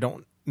 I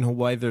don't know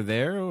why they're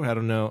there. I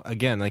don't know.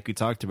 Again, like we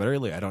talked about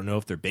earlier, I don't know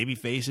if they're baby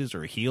faces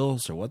or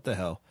heels or what the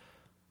hell.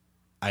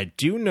 I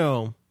do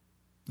know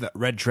that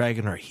Red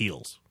Dragon are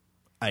heels.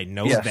 I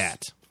know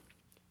that.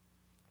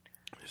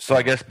 So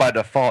I guess by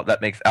default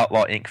that makes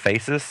Outlaw Inc.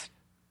 faces?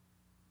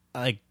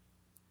 I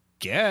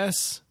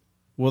guess.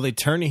 Will they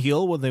turn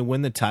heel when they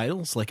win the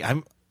titles? Like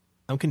I'm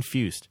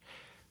confused.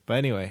 But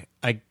anyway,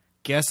 I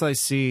guess I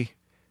see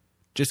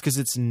just because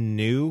it's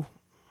new,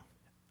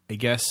 I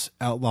guess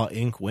Outlaw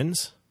Inc.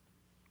 wins.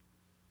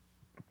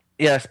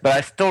 Yes, but I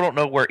still don't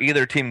know where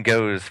either team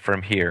goes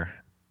from here.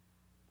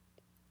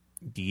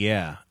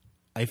 Yeah.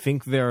 I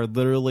think there are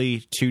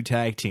literally 2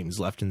 tag teams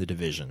left in the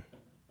division.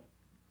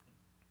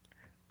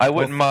 I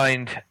wouldn't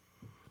mind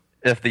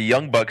if the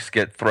Young Bucks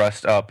get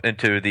thrust up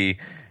into the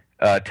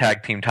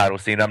tag team title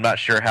scene. I'm not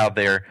sure how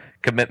their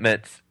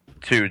commitment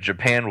to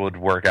Japan would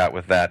work out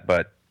with that,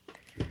 but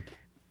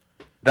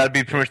that would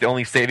be pretty much the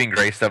only saving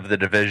grace of the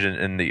division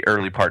in the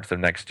early parts of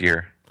next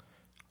year.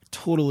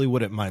 Totally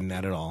wouldn't mind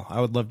that at all.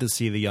 I would love to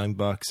see the Young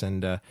Bucks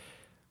and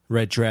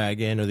Red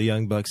Dragon, or the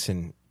Young Bucks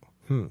and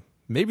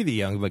maybe the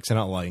Young Bucks and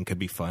Outlaw Inc. could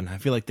be fun. I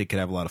feel like they could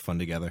have a lot of fun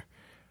together.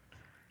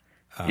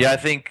 I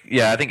think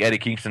Eddie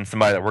Kingston's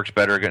somebody that works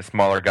better against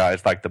smaller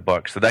guys like the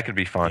Bucks, so that could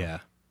be fun. Yeah.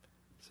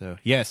 So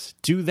yes,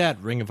 do that,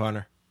 Ring of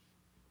Honor.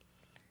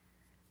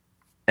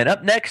 And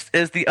up next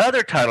is the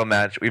other title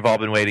match we've all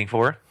been waiting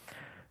for.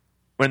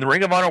 When the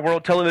Ring of Honor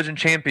World Television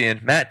Champion,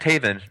 Matt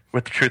Taven,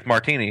 with the Truth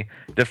Martini,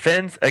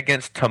 defends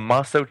against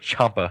Tommaso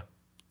Ciampa.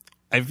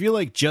 I feel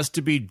like just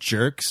to be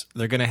jerks,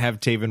 they're going to have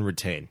Taven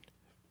retain.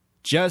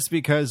 Just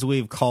because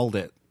we've called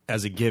it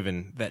as a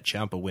given that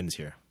Ciampa wins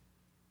here.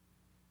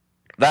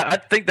 I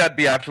think that'd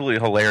be absolutely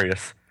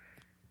hilarious.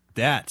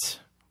 That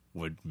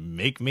would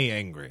make me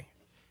angry.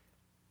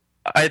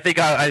 I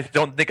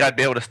don't think I'd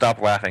be able to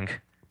stop laughing.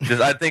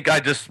 I think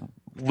I'd just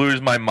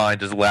lose my mind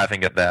just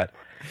laughing at that.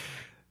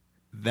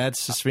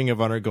 That's just Ring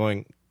of Honor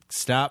going,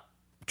 stop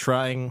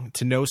trying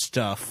to know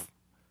stuff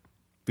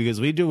because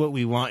we do what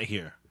we want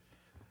here.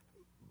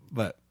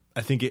 But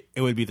I think it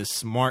would be the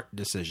smart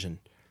decision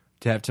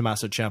to have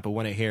Tommaso Ciampa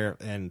win it here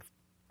and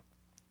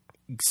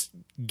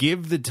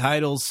give the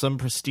titles some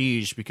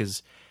prestige,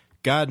 because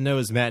God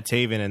knows Matt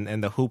Taven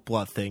and the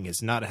hoopla thing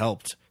has not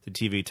helped the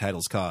TV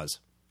titles cause.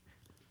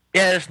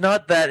 Yeah, it's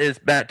not that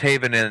it's Matt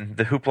Taven and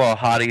the hoopla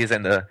hotties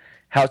and the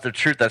House of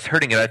Truth that's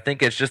hurting it. I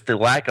think it's just the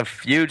lack of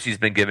feuds he's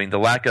been giving, the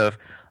lack of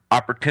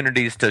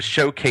opportunities to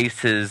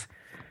showcase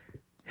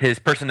his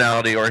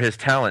personality or his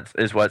talents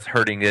is what's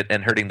hurting it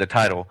and hurting the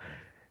title,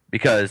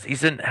 because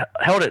he's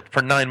held it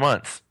for 9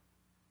 months.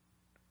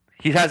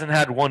 He hasn't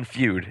had one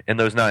feud in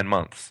those 9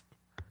 months.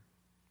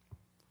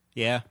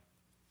 Yeah,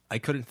 I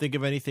couldn't think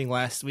of anything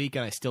last week,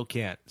 and I still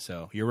can't.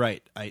 So you're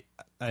right.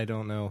 I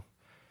don't know.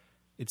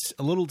 It's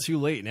a little too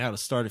late now to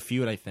start a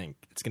feud, I think.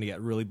 It's going to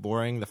get really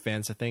boring. The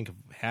fans, I think, have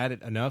had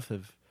it enough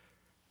of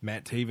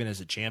Matt Taven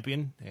as a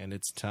champion, and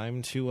it's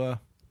time to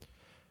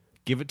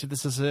give it to the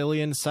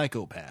Sicilian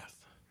psychopath.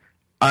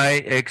 I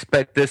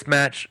expect this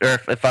match, or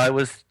if I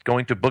was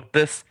going to book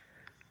this,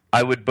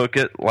 I would book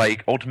it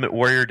like Ultimate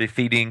Warrior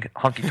defeating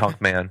Honky Tonk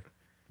Man.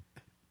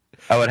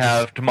 I would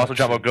have Tommaso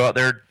Ciampa go out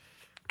there,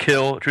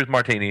 kill Truth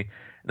Martini, and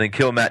then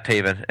kill Matt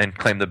Taven and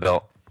claim the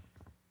belt.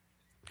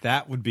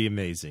 That would be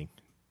amazing.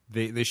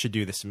 They should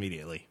do this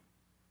immediately.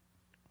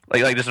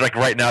 Like just like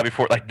right now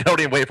before, like don't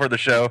even wait for the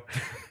show.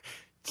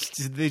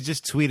 They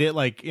just tweet it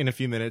like in a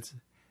few minutes.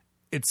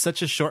 It's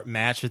such a short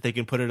match that they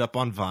can put it up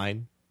on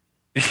Vine.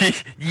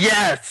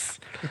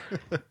 Yes!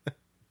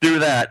 Do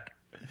that.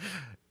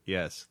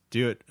 Yes,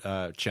 do it,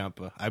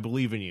 Ciampa. I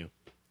believe in you.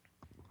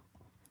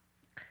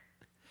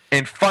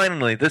 And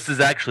finally, this is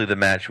actually the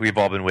match we've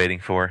all been waiting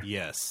for.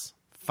 Yes.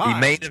 The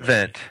main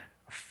event.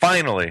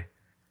 Finally.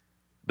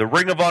 The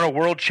Ring of Honor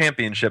World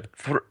Championship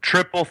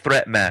triple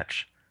threat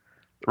match.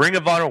 Ring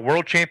of Honor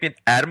World Champion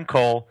Adam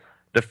Cole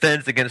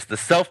defends against the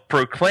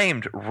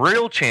self-proclaimed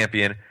real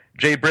champion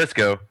Jay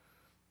Briscoe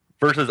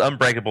versus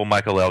Unbreakable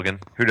Michael Elgin,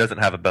 who doesn't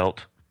have a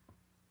belt.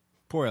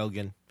 Poor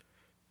Elgin.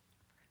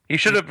 He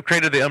should have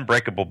created the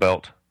Unbreakable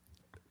belt.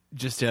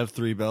 Just to have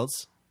 3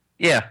 belts?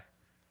 Yeah.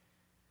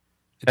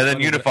 And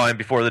then unify him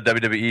before the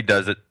WWE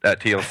does it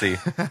at TLC.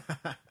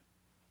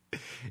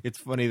 It's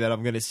funny that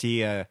I'm going to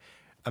see a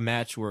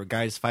match where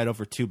guys fight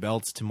over 2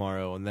 belts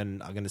tomorrow, and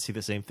then I'm going to see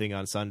the same thing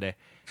on Sunday.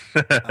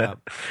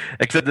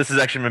 Except this has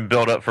actually been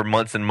built up for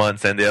months and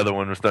months, and the other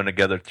one was thrown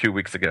together 2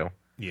 weeks ago.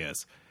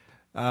 Yes.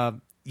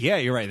 Yeah,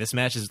 you're right. This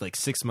match is like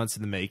 6 months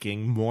in the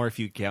making, more if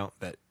you count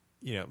that,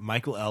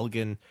 Michael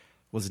Elgin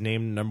was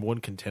named number one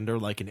contender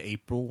like in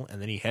April,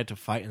 and then he had to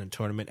fight in the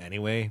tournament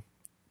anyway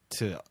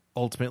to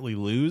ultimately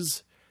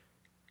lose,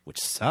 which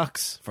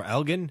sucks for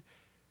Elgin.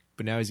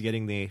 But now he's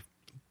getting the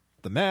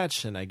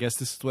match, and I guess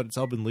this is what it's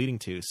all been leading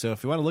to. So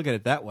if you want to look at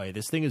it that way,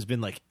 this thing has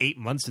been like 8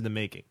 months in the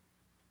making.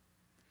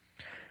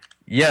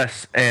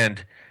 Yes,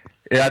 and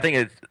I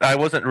think I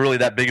wasn't really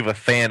that big of a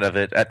fan of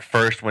it at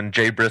first when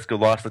Jay Briscoe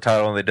lost the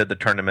title and they did the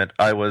tournament.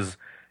 I was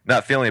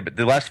not feeling it, but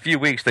the last few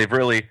weeks they've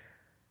really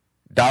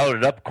dialed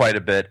it up quite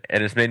a bit,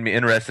 and it's made me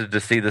interested to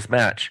see this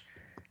match.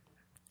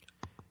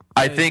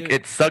 I think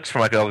it sucks for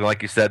Michael Elgin,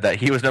 like you said, that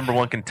he was number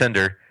one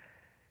contender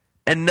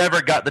and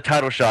never got the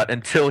title shot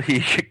until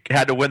he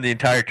had to win the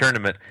entire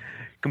tournament,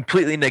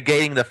 completely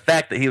negating the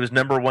fact that he was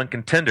number one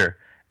contender.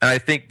 And I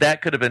think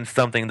that could have been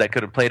something that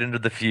could have played into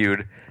the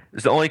feud.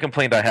 It's the only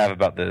complaint I have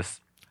about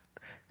this,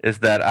 is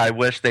that I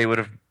wish they would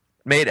have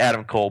made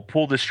Adam Cole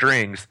pull the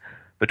strings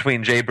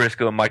between Jay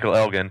Briscoe and Michael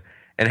Elgin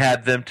and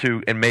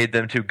made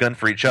them two gun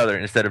for each other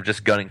instead of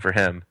just gunning for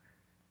him.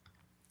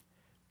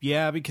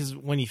 Yeah, because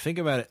when you think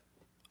about it,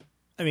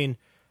 I mean,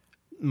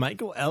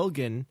 Michael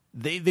Elgin,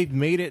 they've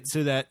made it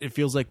so that it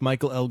feels like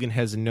Michael Elgin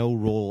has no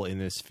role in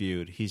this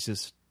feud. He's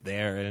just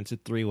there, and it's a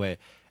three-way.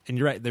 And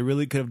you're right, they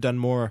really could have done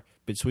more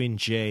between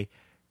Jay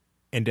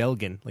and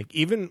Elgin. Like,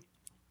 even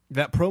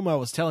that promo I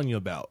was telling you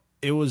about,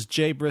 it was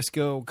Jay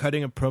Briscoe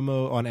cutting a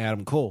promo on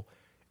Adam Cole.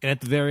 And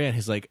at the very end,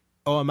 he's like,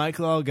 "Oh,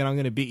 Michael Elgin, I'm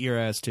going to beat your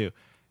ass too."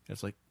 And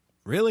it's like,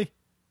 really?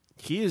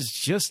 He is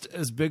just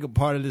as big a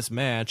part of this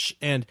match.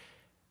 And,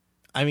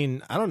 I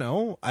mean, I don't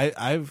know.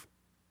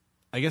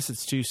 I guess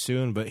it's too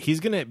soon, but he's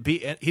gonna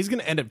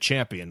end up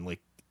champion like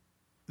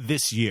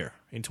this year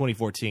in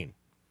 2014.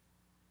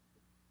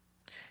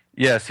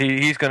 Yes,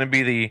 he's going to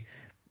be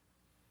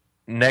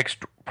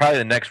probably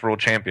the next world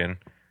champion.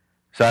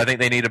 So I think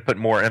they need to put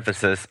more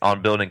emphasis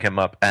on building him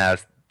up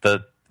as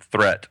the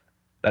threat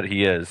that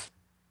he is.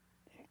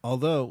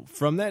 Although,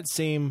 from that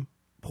same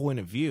point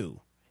of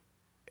view,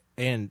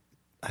 and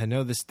I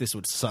know this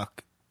would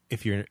suck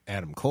if you're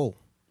Adam Cole,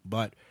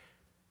 but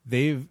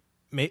they've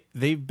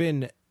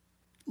been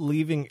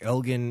leaving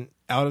Elgin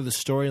out of the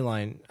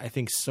storyline, I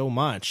think, so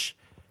much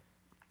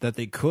that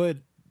they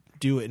could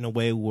do it in a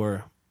way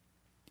where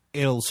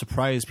it'll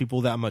surprise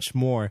people that much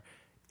more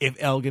if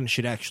Elgin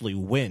should actually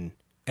win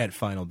at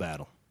Final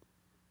Battle.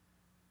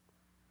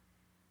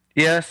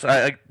 Yes,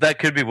 that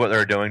could be what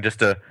they're doing, just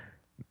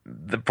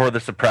for the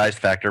surprise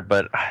factor,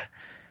 but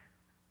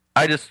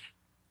I just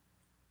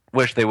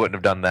wish they wouldn't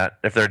have done that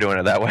if they're doing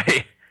it that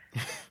way.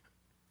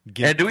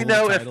 And do we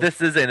know if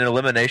this is an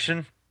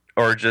elimination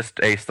or just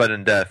a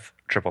sudden death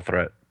triple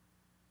threat?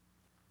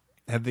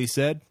 Have they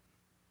said?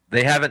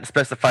 They haven't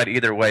specified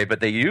either way, but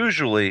they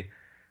usually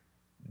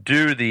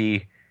do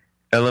the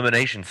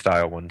elimination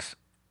style ones.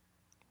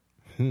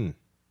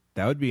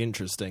 That would be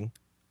interesting.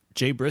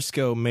 Jay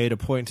Briscoe made a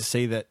point to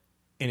say that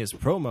in his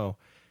promo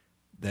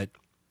that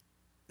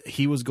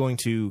he was going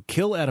to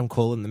kill Adam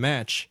Cole in the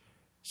match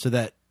so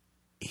that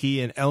he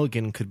and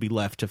Elgin could be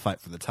left to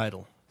fight for the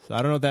title. So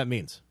I don't know what that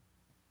means.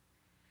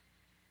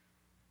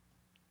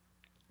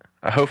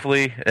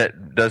 Hopefully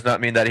it does not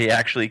mean that he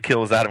actually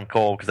kills Adam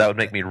Cole, because that would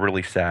make me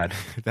really sad.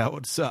 That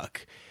would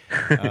suck.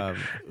 Who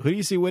do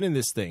you see winning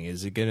this thing?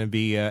 Is it going to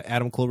be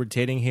Adam Cole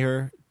retaining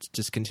here to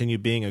just continue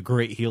being a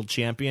great heel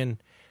champion?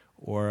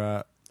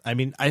 Or, I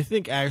mean, I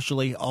think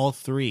actually all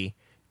three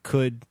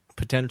could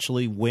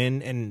potentially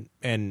win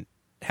and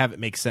have it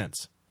make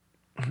sense.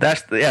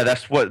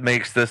 That's what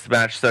makes this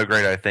match so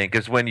great, I think,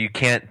 is when you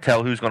can't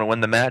tell who's going to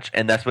win the match,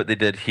 and that's what they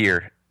did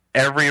here.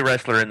 Every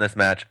wrestler in this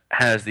match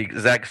has the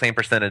exact same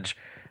percentage,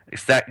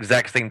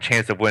 exact same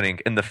chance of winning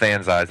in the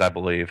fans' eyes, I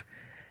believe.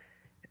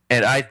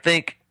 And I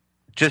think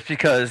just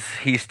because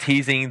he's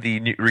teasing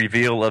the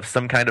reveal of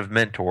some kind of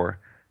mentor,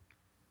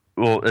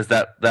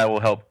 that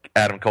will help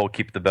Adam Cole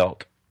keep the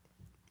belt.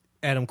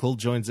 Adam Cole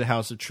joins the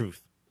House of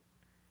Truth.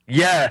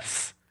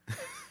 Yes!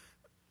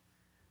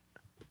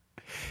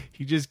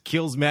 He just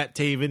kills Matt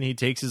Taven, he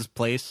takes his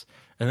place,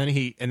 and then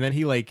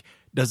he like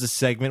does a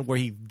segment where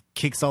he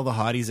kicks all the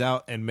hotties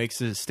out and makes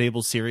his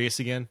stable serious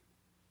again.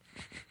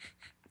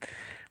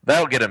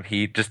 That'll get him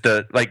heat. Just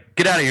to, like,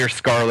 get out of here,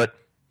 Scarlett.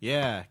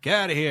 Yeah, get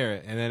out of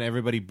here. And then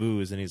everybody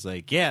boos, and he's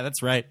like, yeah,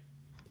 that's right.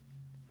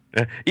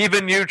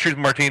 Even you, Truth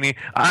Martini.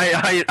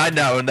 I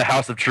know, in the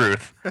House of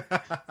Truth.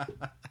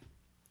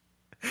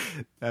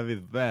 That'd be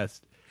the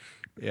best.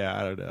 Yeah,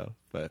 I don't know.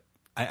 But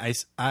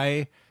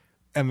I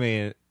am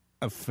a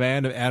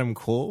fan of Adam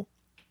Cole,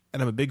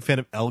 and I'm a big fan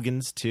of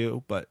Elgin's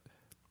too, but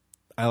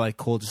I like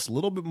Cole just a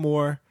little bit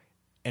more,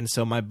 and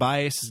so my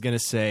bias is going to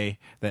say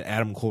that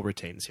Adam Cole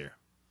retains here.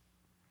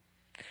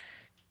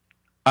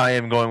 I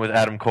am going with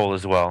Adam Cole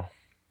as well.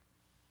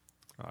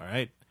 All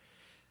right.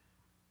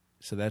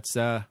 So that's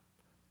the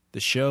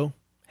show.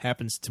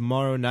 Happens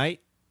tomorrow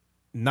night.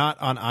 Not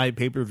on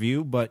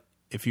iPay-per-view, but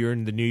if you're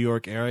in the New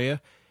York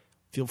area,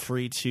 feel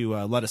free to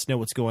let us know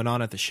what's going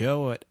on at the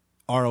show at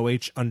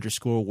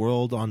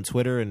ROH_world on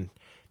Twitter and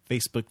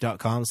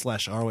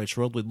Facebook.com/ROH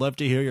World. We'd love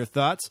to hear your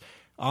thoughts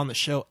on the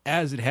show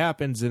as it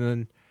happens. And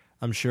then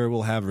I'm sure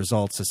we'll have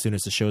results as soon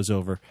as the show's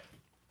over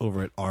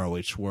at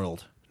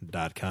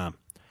ROHworld.com.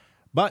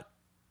 But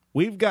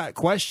we've got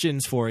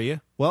questions for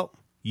you. Well,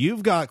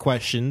 you've got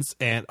questions,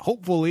 and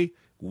hopefully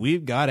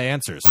we've got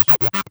answers.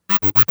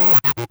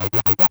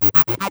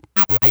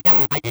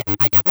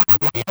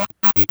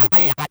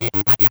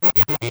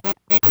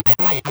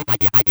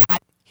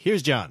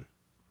 Here's John.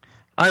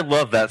 I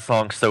love that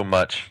song so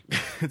much.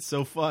 It's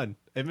so fun.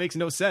 It makes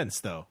no sense,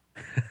 though.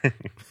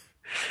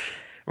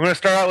 We're going to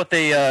start out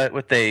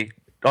with a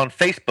on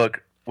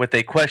Facebook with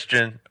a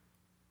question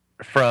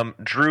from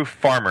Drew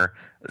Farmer.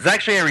 It's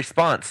actually a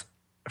response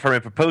from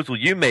a proposal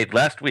you made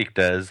last week,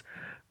 Des.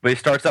 But he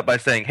starts up by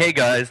saying, "Hey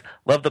guys,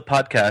 love the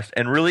podcast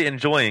and really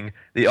enjoying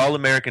the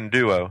All-American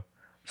duo.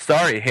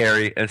 Sorry,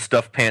 Harry and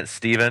Stuffed Pants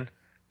Steven."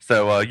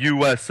 So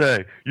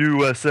USA,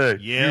 USA,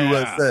 Yeah.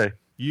 USA,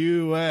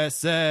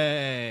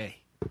 USA.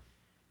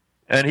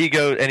 And he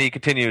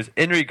continues,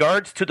 in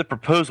regards to the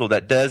proposal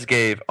that Des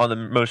gave on the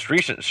most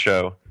recent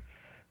show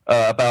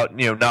about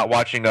not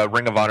watching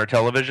Ring of Honor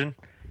television,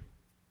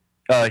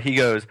 he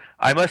goes,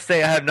 "I must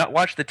say I have not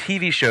watched the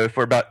TV show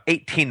for about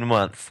 18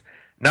 months.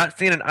 Not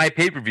seen an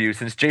iPay-per-view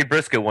since Jay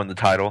Briscoe won the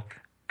title,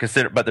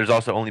 but there's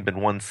also only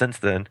been one since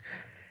then,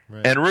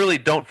 Right. And really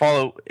don't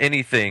follow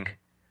anything.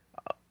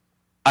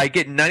 I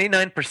get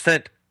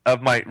 99%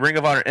 of my Ring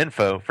of Honor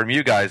info from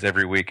you guys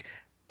every week,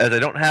 as I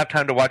don't have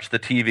time to watch the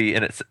TV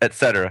and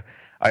etc.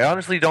 I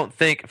honestly don't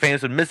think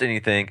fans would miss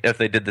anything if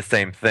they did the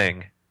same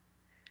thing."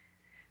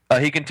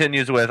 He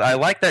continues with, "I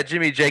like that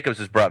Jimmy Jacobs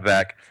is brought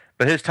back,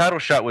 but his title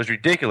shot was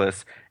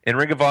ridiculous, and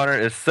Ring of Honor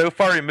is so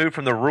far removed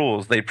from the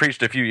rules they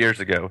preached a few years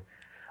ago.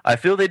 I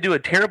feel they do a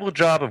terrible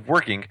job of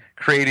working,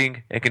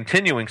 creating, and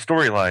continuing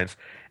storylines,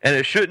 and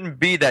it shouldn't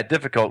be that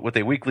difficult with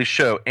a weekly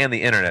show and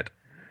the internet.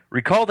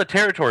 Recall the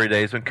territory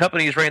days when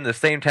companies ran the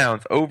same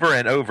towns over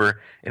and over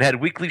and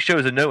had weekly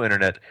shows and no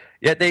internet,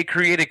 yet they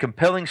created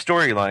compelling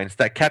storylines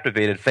that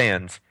captivated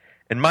fans.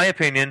 In my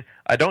opinion,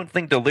 I don't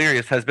think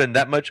Delirious has been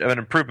that much of an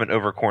improvement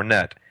over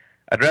Cornette.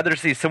 I'd rather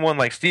see someone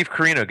like Steve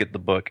Corino get the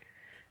book.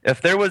 If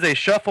there was a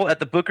shuffle at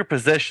the booker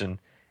position,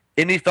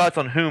 any thoughts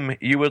on whom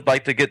you would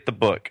like to get the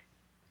book?"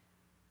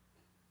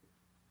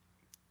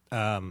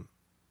 I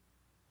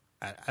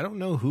don't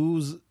know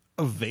who's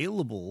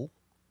available.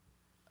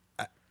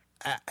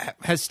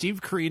 Has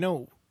Steve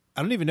Corino...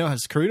 I don't even know.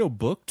 Has Corino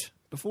booked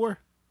before?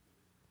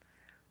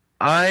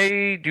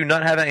 I do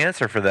not have an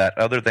answer for that,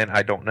 other than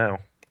I don't know.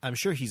 I'm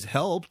sure he's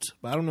helped,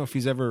 but I don't know if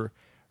he's ever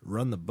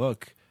run the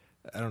book.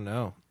 I don't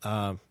know.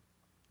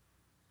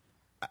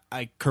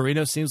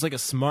 Corino seems like a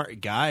smart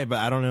guy, but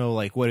I don't know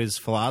what his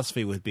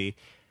philosophy would be.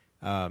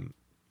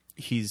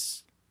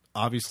 He's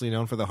obviously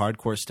known for the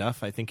hardcore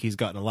stuff. I think he's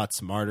gotten a lot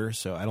smarter,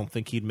 so I don't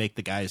think he'd make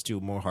the guys do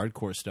more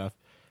hardcore stuff.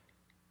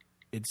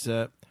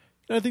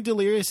 I think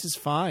Delirious is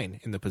fine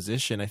in the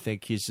position. I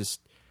think he's just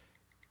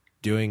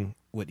doing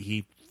what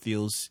he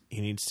feels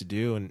he needs to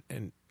do,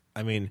 and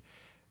I mean,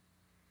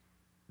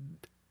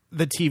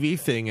 the TV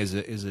thing is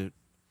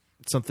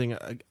something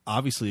I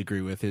obviously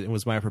agree with. It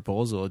was my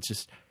proposal.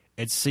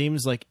 It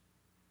seems like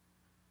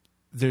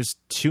there's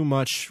too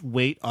much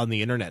weight on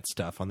the internet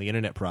stuff, on the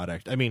internet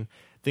product. I mean,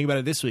 think about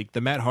it this week,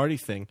 the Matt Hardy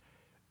thing.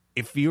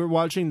 If you're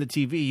watching the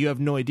TV, you have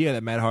no idea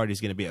that Matt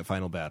Hardy's going to be at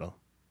Final Battle.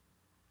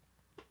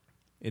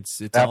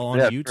 It's all on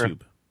YouTube. Sure.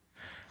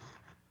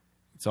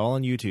 It's all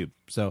on YouTube.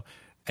 So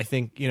I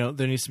think,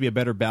 there needs to be a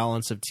better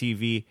balance of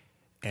TV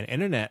and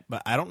internet,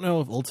 but I don't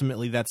know if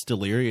ultimately that's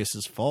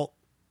Delirious's fault.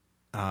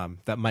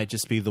 That might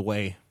just be the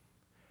way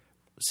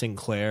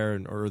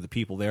Sinclair or the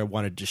people there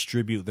want to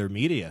distribute their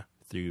media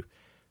through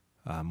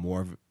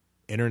more of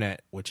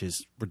internet, which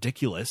is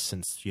ridiculous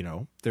since,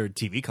 they're a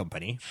TV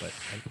company. But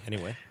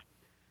anyway.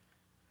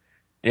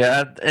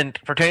 Yeah, and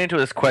pertaining to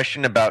this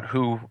question about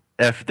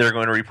if they're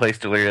going to replace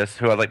Delirious,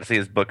 who I'd like to see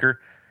as Booker,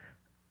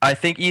 I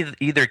think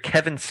either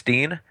Kevin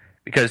Steen,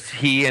 because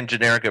he and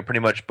Generico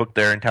pretty much booked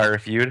their entire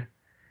feud.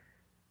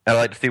 I'd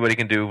like to see what he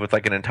can do with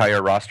an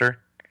entire roster.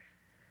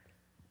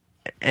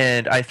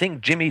 And I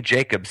think Jimmy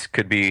Jacobs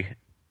could be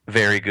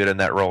very good in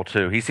that role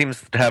too. He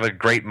seems to have a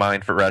great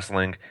mind for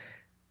wrestling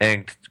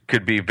and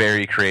could be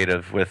very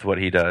creative with what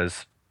he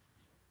does.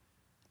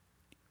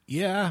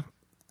 Yeah,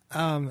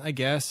 I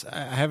guess.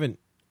 I haven't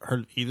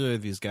heard either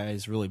of these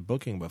guys really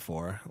booking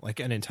before,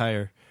 an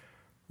entire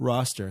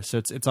roster. So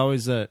it's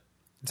always a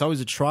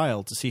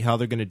trial to see how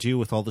they're going to do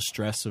with all the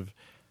stress of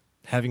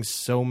having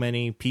so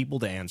many people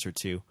to answer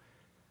to,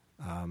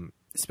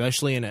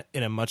 especially in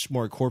a much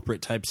more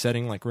corporate type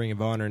setting like Ring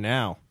of Honor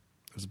now,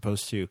 as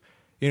opposed to,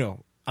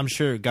 I'm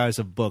sure guys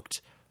have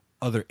booked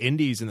other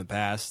indies in the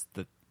past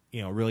that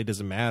really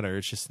doesn't matter.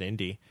 It's just an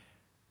indie.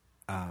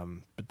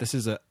 But this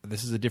is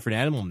a different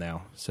animal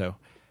now. So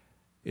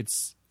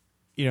it's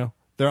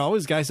there are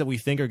always guys that we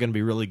think are going to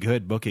be really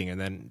good booking,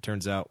 and then it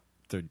turns out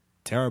they're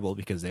terrible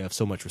because they have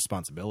so much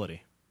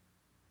responsibility.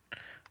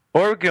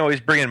 Or we can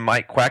always bring in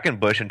Mike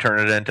Quackenbush and turn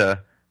it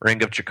into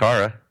Ring of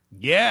Chikara.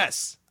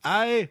 Yes,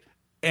 I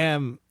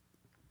am.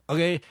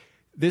 Okay,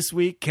 This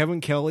week,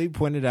 Kevin Kelly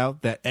pointed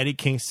out that Eddie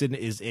Kingston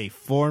is a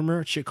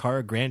former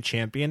Chikara Grand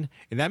Champion,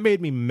 and that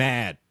made me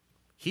mad.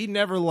 He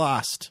never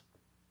lost.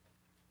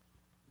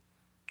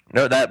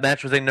 No, that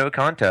match was a no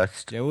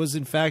contest. It was,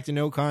 in fact, a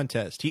no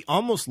contest. He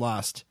almost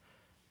lost,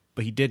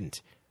 but he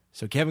didn't.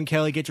 So, Kevin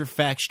Kelly, get your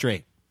facts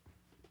straight.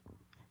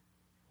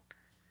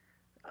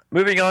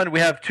 Moving on,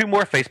 we have 2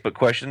 more Facebook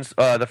questions.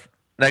 The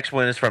next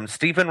one is from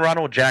Stephen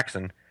Ronald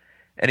Jackson,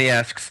 and he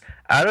asks,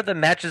 out of the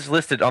matches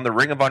listed on the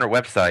Ring of Honor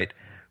website,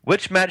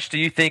 which match do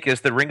you think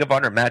is the Ring of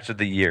Honor match of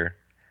the year?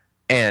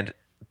 And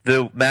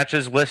the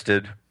matches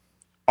listed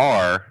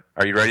are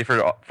you ready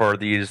for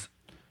these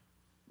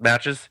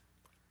matches?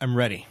 I'm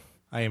ready.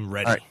 I am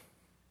ready. All right.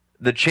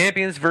 The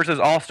Champions versus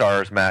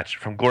All-Stars match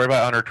from Glory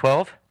by Honor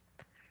 12.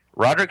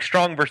 Roderick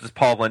Strong versus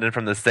Paul London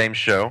from the same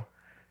show.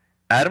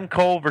 Adam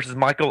Cole versus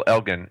Michael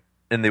Elgin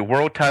in the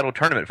World Title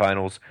Tournament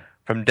Finals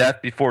from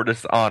Death Before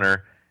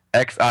Dishonor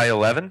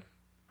XI11.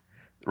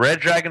 Red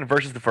Dragon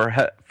versus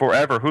the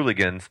Forever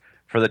Hooligans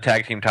for the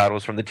tag team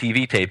titles from the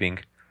TV taping.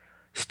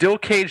 Steel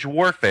Cage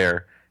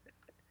Warfare.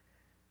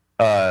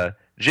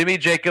 Jimmy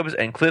Jacobs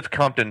and Cliff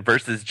Compton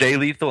versus Jay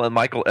Lethal and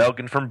Michael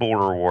Elgin from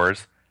Border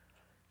Wars.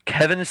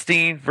 Kevin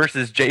Steen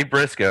versus Jay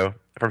Briscoe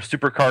from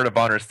Supercard of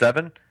Honor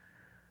 7.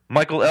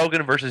 Michael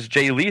Elgin versus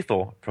Jay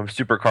Lethal from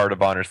Supercard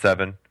of Honor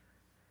 7.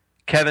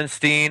 Kevin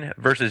Steen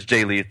versus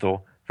Jay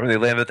Lethal from the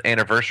 11th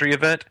anniversary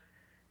event.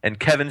 And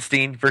Kevin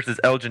Steen versus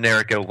El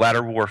Generico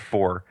Ladder War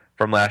 4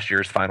 from last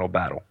year's final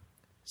battle.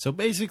 So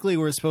basically,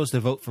 we're supposed to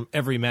vote from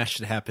every match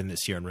that happened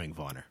this year in Ring of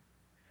Honor.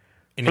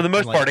 For the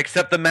most part,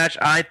 except the match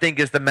I think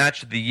is the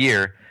match of the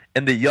year,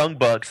 and the Young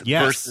Bucks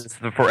versus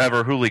the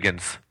Forever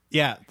Hooligans.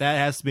 Yeah, that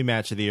has to be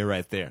match of the year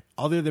right there.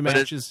 All the other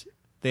matches,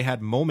 they had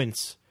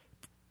moments,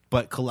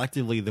 but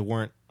collectively they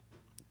weren't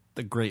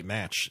the great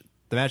match.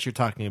 The match you're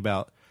talking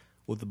about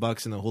with the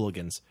Bucks and the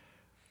Hooligans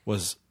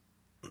was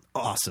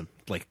awesome,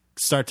 like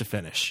start to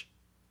finish.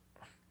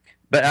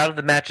 But out of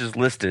the matches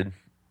listed,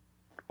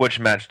 which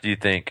match do you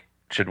think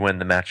should win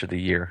the match of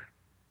the year?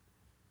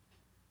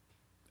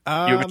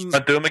 You want to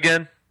run through them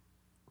again?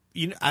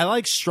 I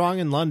like Strong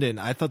in London.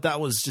 I thought that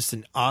was just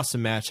an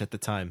awesome match at the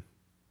time.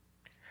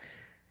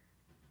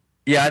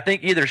 Yeah, I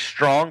think either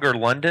Strong or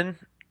London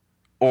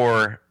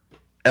or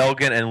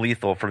Elgin and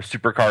Lethal from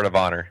Supercard of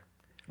Honor.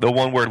 The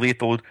one where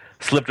Lethal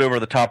slipped over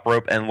the top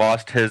rope and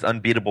lost his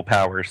unbeatable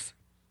powers.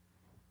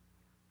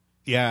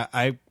 Yeah,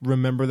 I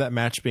remember that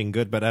match being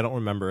good, but I don't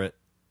remember it.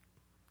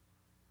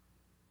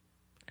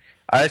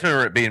 I just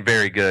remember it being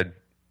very good.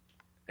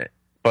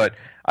 But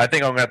I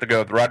think I'm going to have to go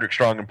with Roderick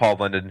Strong and Paul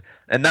London.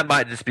 And that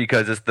might just be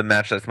because it's the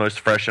match that's most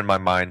fresh in my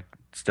mind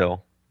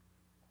still.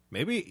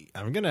 Maybe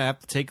I'm going to have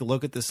to take a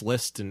look at this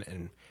list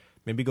and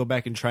maybe go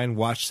back and try and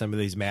watch some of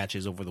these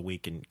matches over the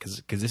weekend.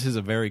 Because this is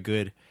a very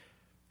good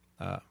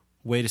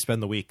way to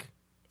spend the week.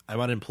 I'm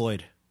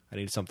unemployed. I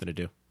need something to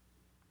do.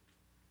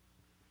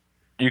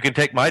 You can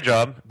take my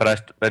job,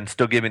 but and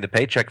still give me the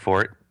paycheck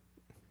for it.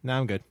 No,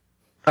 I'm good.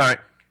 All right.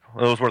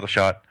 Well, it was worth a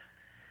shot.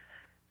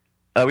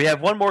 We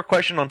have one more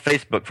question on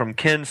Facebook from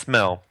Ken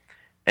Smell,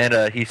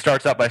 and he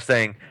starts out by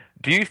saying,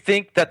 do you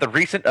think that the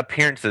recent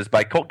appearances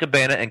by Colt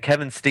Cabana and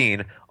Kevin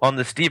Steen on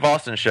the Steve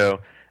Austin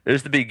Show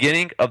is the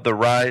beginning of a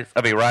rise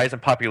in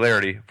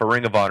popularity for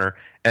Ring of Honor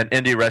and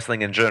indie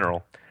wrestling in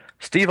general?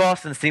 Steve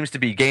Austin seems to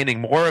be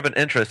gaining more of an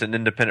interest in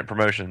independent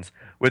promotions,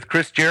 with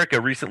Chris Jericho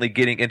recently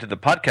getting into the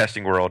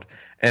podcasting world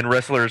and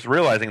wrestlers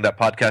realizing that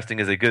podcasting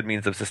is a good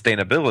means of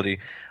sustainability.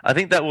 I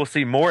think that we'll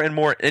see more and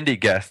more indie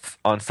guests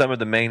on some of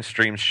the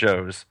mainstream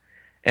shows.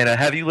 And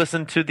have you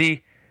listened to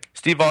the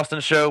Steve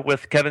Austin Show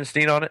with Kevin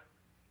Steen on it?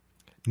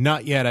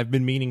 Not yet. I've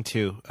been meaning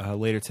to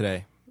later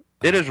today.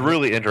 It is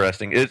really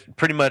interesting. It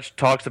pretty much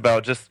talks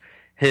about just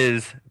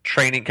his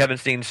training, Kevin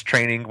Steen's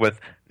training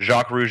with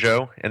Jacques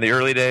Rougeau in the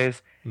early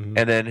days, and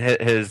then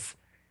his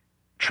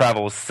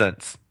travels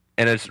since.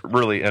 And it's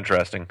really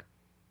interesting.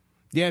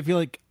 Yeah, I feel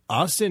like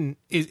Austin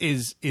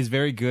is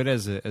very good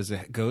as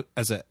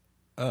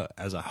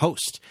a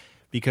host,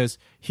 because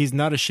he's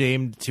not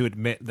ashamed to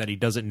admit that he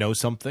doesn't know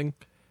something.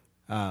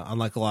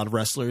 Unlike a lot of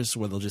wrestlers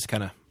where they'll just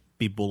kind of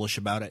be bullish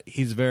about it,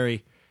 he's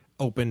very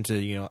open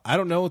to, I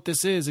don't know what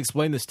this is,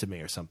 explain this to me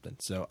or something.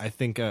 So I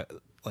think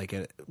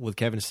with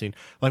Kevin Steen,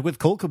 like with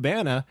Colt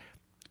Cabana,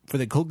 for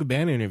the Colt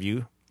Cabana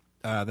interview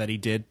that he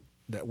did,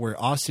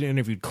 where Austin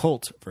interviewed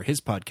Colt for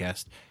his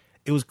podcast,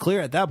 it was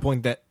clear at that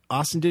point that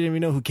Austin didn't even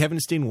know who Kevin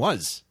Steen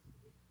was.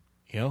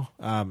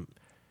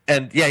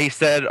 And yeah, he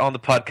said on the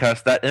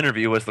podcast that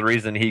interview was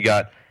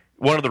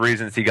one of the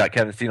reasons he got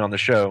Kevin Steen on the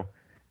show.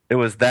 It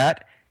was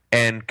that,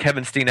 and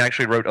Kevin Steen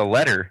actually wrote a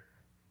letter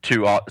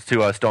to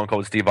Stone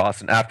Cold Steve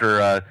Austin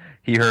after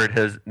he heard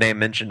his name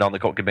mentioned on the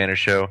Colt Cabana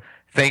show,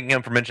 thanking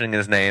him for mentioning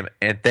his name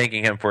and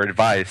thanking him for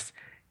advice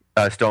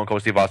Stone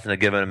Cold Steve Austin had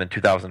given him in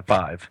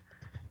 2005.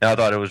 And I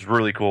thought it was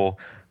really cool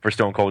for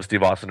Stone Cold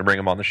Steve Austin to bring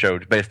him on the show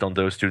based on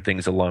those two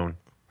things alone.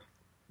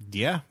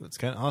 Yeah, that's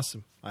kind of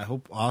awesome. I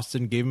hope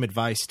Austin gave him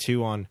advice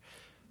too on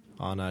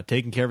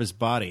taking care of his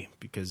body,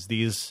 because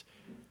these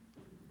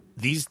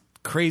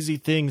crazy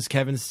things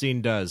Kevin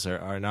Steen does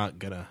are not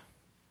gonna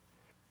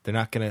they're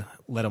not going to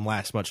let him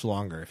last much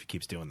longer if he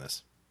keeps doing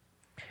this.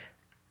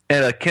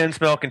 And Ken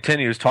Smell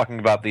continues talking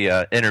about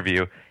the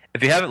interview.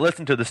 If you haven't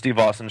listened to the Steve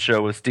Austin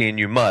show with Steen,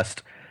 you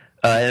must.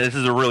 And this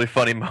is a really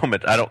funny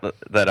moment.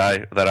 That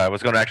I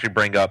was going to actually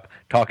bring up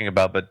talking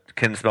about, but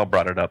Ken Smell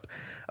brought it up.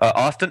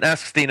 Austin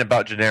asked Steen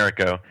about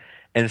Generico,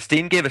 and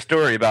Steen gave a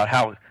story about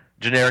how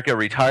Generico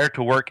retired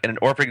to work in an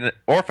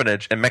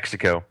orphanage in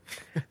Mexico.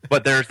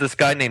 But there's this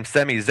guy named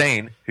Sami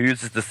Zayn who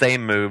uses the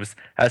same moves,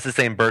 has the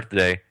same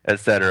birthday,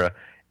 etc.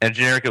 And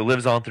Generico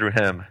lives on through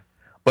him.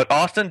 But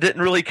Austin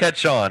didn't really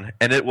catch on,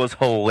 and it was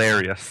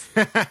hilarious.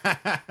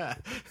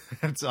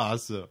 That's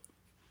awesome.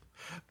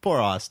 Poor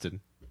Austin.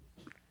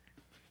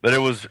 But it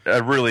was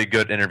a really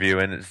good interview,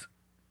 and it's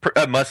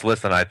a must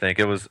listen, I think.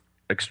 It was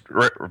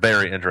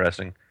very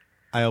interesting.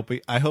 I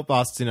hope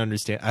Austin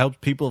understands. I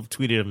hope people have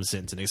tweeted him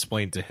since and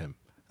explained to him.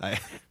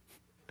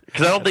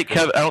 Because I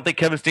don't think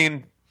Kevin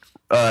Steen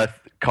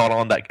caught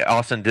on that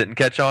Austin didn't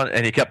catch on,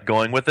 and he kept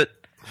going with it.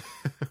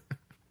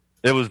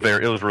 It was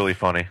really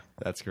funny.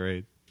 That's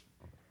great.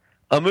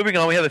 Moving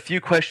on, we have a few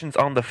questions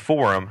on the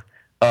forum.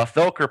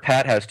 Felker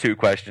Pat has 2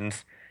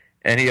 questions,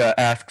 and he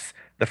asks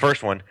the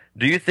first one: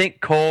 do you think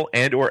Cole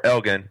and or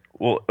Elgin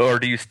will, or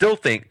do you still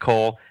think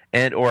Cole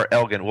and or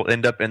Elgin will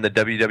end up in the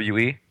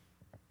WWE?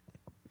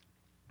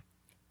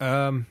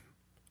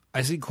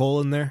 I see Cole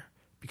in there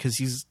because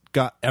he's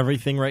got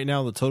everything right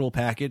now, the total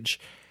package.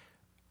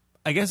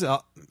 I guess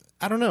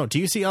I don't know. Do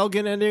you see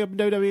Elgin ending up in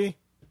WWE?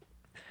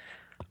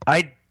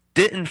 I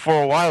didn't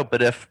for a while,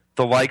 but if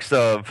the likes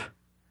of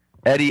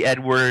Eddie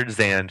Edwards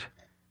and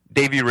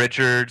Davey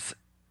Richards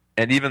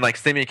and even like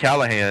Sami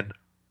Callihan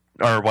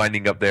are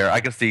winding up there,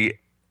 I can see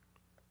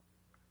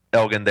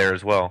Elgin there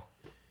as well.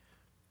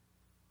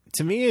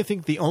 To me, I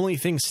think the only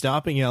thing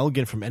stopping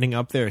Elgin from ending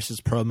up there is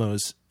his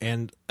promos.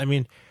 And, I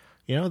mean,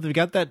 you know, they've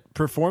got that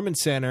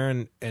performance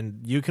center,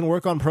 and you can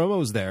work on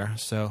promos there.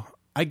 So,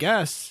 I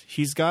guess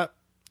he's got,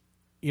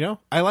 you know,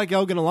 I like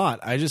Elgin a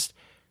lot.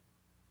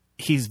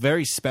 He's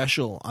very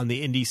special on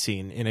the indie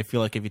scene, and I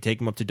feel like if you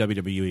take him up to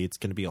WWE, it's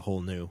going to be a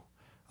whole new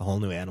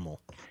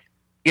animal.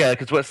 Yeah,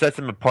 because what sets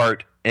him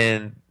apart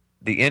in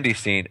the indie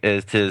scene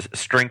is his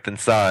strength and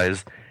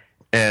size,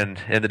 and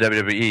in the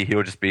WWE, he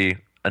will just be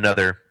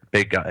another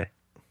big guy.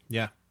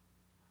 Yeah.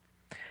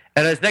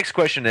 And his next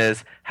question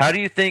is, how do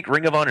you think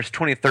Ring of Honor's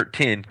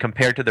 2013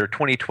 compared to their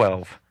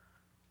 2012?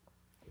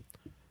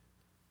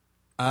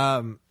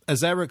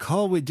 As I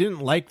recall, we didn't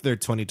like their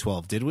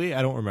 2012, did we?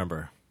 I don't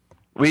remember.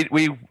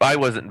 I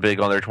wasn't big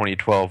on their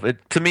 2012.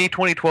 To me,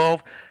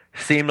 2012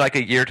 seemed like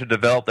a year to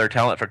develop their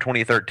talent for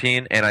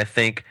 2013, and I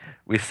think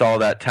we saw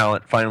that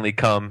talent finally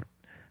come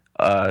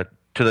to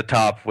the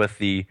top with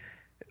the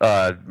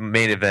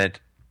main event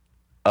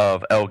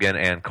of Elgin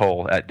and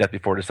Cole at Death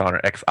Before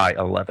Dishonor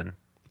XI11.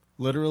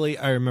 Literally,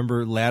 I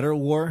remember Ladder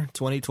War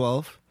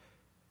 2012,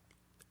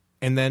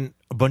 and then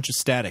a bunch of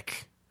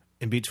static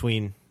in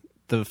between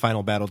the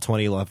Final Battle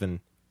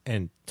 2011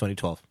 and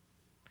 2012.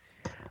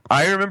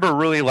 I remember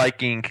really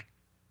liking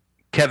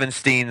Kevin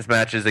Steen's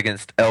matches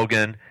against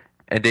Elgin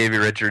and Davey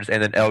Richards,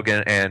 and then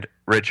Elgin and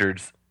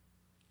Richards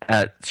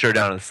at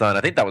Showdown in the Sun.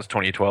 I think that was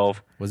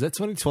 2012. Was that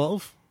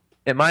 2012?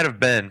 It might have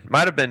been.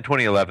 Might have been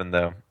 2011,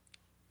 though.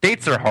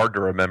 Dates are hard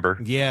to remember.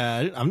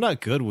 Yeah, I'm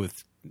not good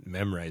with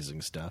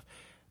memorizing stuff.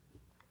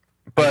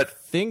 But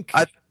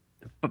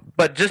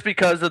but just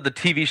because of the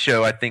TV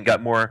show, I think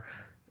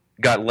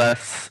got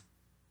less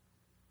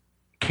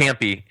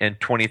campy in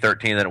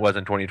 2013 than it was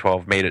in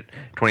 2012. Made it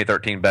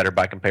 2013 better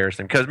by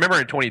comparison. Because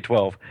remember in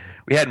 2012,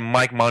 we had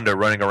Mike Mondo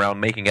running around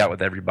making out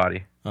with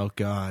everybody. Oh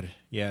God,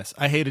 yes,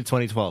 I hated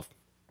 2012.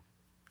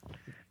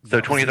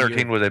 So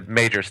 2013 was a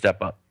major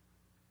step up.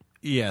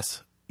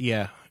 Yes,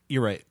 yeah,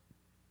 you're right.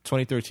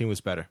 2013 was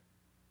better.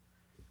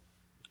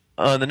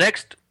 The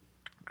next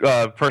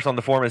person on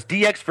the forum is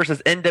DX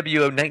versus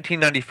NWO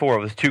 1994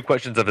 with 2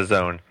 questions of his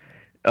own.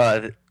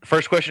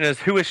 First question is,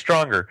 who is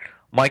stronger,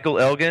 Michael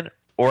Elgin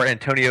or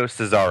Antonio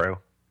Cesaro?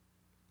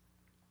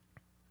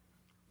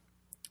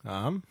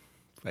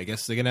 I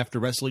guess they're going to have to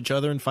wrestle each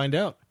other and find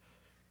out.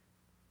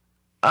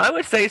 I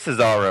would say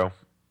Cesaro.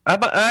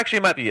 Actually,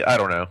 it might be, I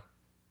don't know.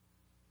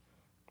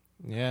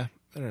 Yeah,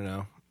 I don't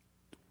know.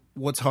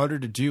 What's harder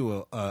to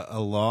do, a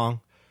long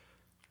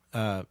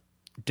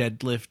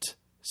deadlift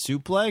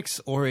suplex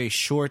or a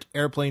short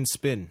airplane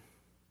spin?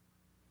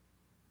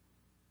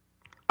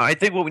 I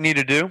think what we need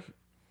to do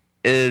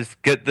is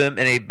get them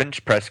in a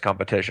bench press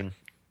competition.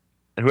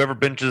 And whoever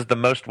benches the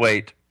most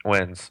weight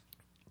wins.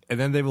 And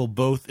then they will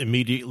both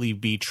immediately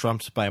be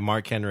trumped by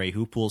Mark Henry,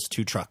 who pulls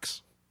 2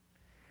 trucks.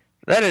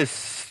 That is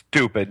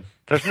stupid.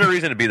 There's no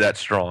reason to be that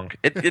strong.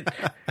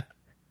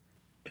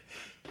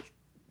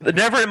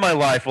 Never in my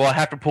life will I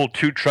have to pull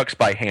 2 trucks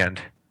by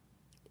hand.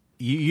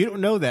 You don't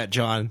know that,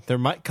 John. There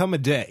might come a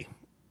day.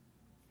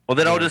 Well,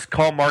 then I'll just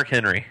call Mark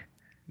Henry.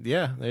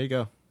 Yeah, there you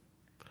go.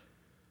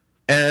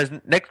 And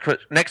his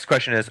next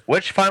question is,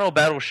 which Final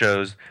Battle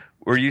shows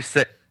would you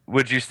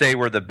say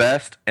were the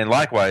best, and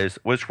likewise,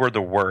 which were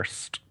the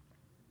worst?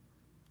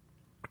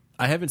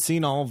 I haven't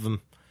seen all of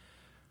them.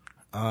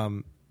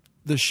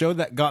 the show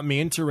that got me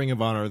into Ring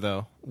of Honor,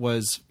 though,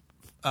 was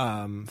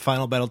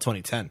Final Battle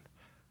 2010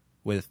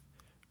 with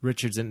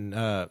Richards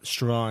and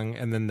Strong,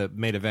 and then the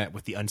main event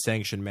with the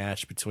unsanctioned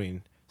match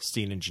between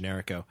Steen and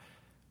Generico.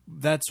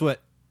 That's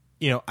what,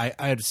 I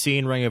had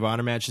seen Ring of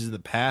Honor matches in the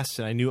past,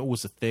 and I knew it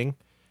was a thing.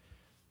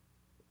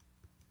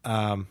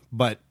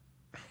 But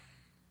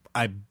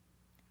I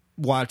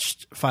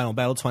watched Final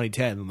Battle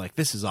 2010, and I'm like,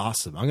 this is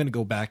awesome. I'm going to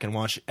go back and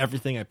watch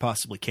everything I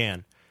possibly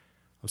can.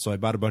 So I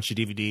bought a bunch of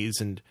DVDs,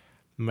 and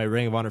my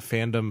Ring of Honor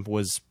fandom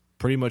was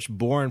pretty much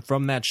born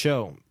from that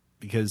show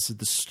because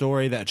the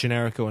story that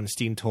Generico and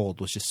Steen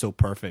told was just so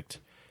perfect.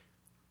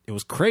 It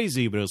was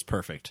crazy, but it was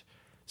perfect.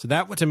 So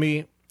that, to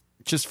me,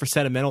 just for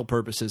sentimental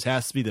purposes,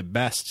 has to be the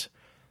best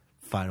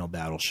Final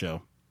Battle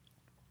show.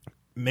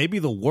 Maybe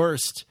the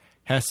worst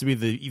has to be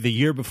the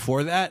year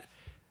before that.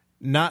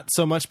 Not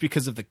so much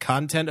because of the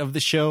content of the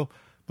show,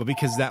 but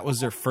because that was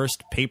their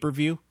first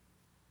pay-per-view,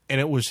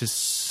 and it was just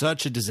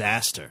such a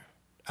disaster.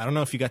 I don't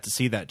know if you got to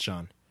see that,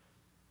 John,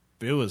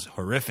 but it was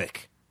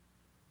horrific.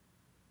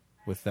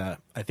 With I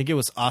think it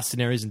was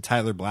Austin Aries and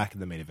Tyler Black in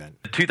the main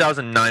event. The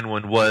 2009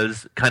 one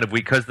was kind of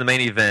weak because the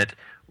main event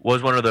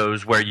was one of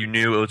those where you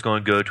knew it was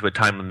going to go to a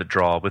time limit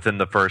draw within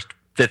the first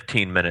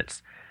 15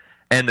 minutes,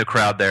 and the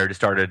crowd there just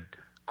started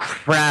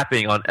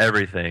crapping on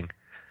everything.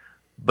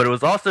 But it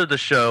was also the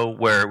show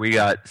where we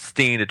got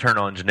Steen to turn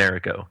on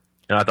Generico,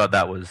 and I thought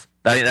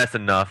that's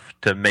enough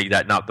to make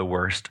that not the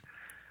worst.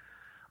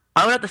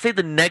 I would have to say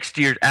the next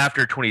year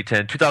after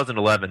 2010,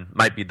 2011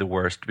 might be the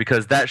worst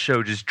because that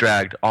show just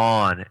dragged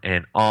on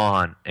and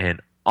on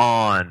and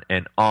on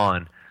and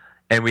on.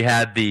 And we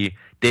had the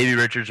Davey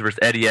Richards versus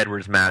Eddie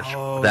Edwards match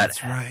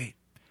that's right.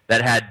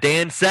 That had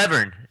Dan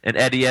Severn and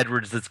Eddie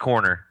Edwards'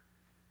 corner.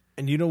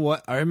 And you know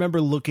what? I remember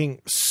looking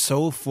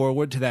so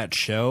forward to that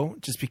show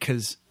just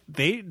because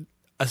they,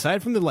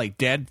 aside from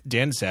the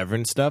Dan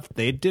Severn stuff,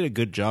 they did a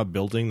good job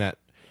building that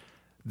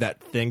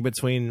thing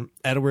between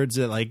Edwards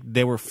that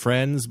they were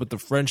friends, but the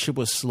friendship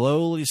was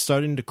slowly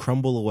starting to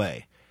crumble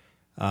away.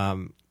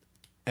 And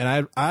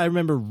I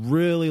remember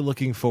really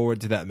looking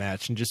forward to that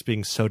match and just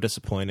being so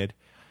disappointed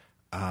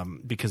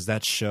because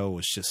that show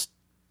was just,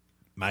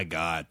 my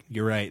God,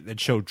 you're right.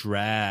 That show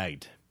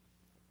dragged.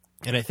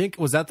 And I think,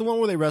 was that the one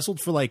where they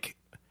wrestled for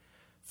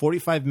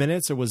 45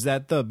 minutes, or was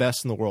that the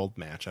Best in the World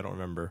match? I don't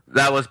remember.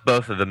 That was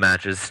both of the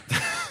matches.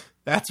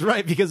 That's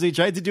right, because they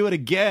tried to do it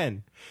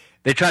again.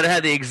 They tried to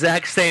have the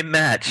exact same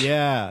match.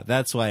 Yeah,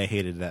 that's why I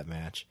hated that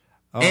match.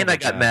 And I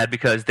got mad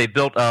because they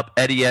built up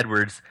Eddie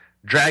Edwards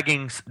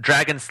Dragon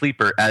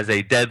Sleeper as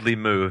a deadly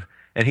move,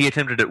 and he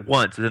attempted it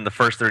once within the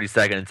first 30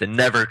 seconds and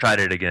never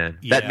tried it again.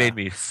 Yeah. That made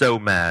me so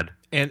mad.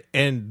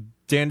 And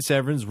Dan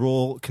Severn's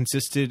role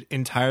consisted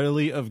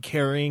entirely of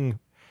carrying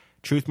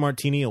Truth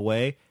Martini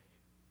away,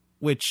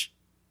 which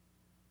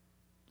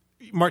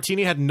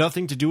Martini had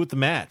nothing to do with the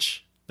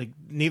match.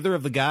 Neither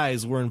of the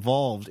guys were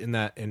involved in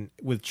that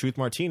with Truth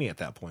Martini at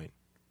that point.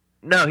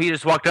 No, he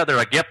just walked out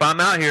there yep, I'm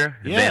out here.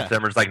 And Dan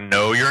Severn's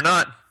no, you're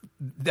not.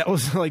 That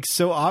was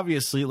so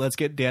obviously, let's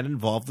get Dan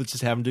involved. Let's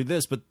just have him do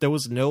this. But there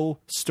was no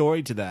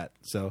story to that.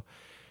 So,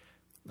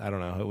 I don't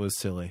know. It was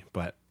silly.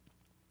 But,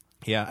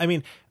 yeah. I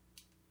mean,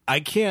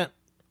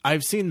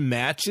 I've seen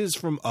matches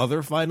from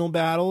other Final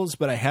Battles,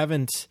 but I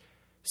haven't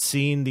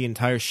seen the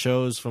entire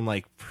shows from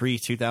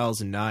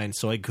pre-2009.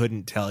 So I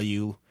couldn't tell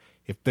you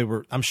if they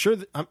were, I'm sure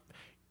that,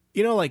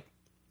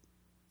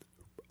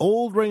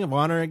 old Ring of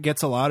Honor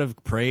gets a lot of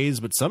praise,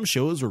 but some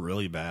shows were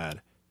really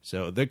bad.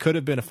 So there could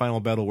have been a Final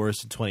Battle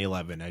worse in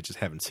 2011. I just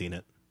haven't seen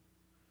it.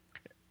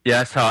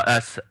 Yeah,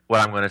 that's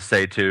what I'm going to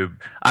say too.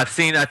 I've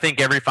seen, I think,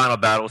 every Final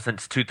Battle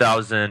since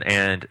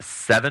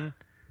 2007.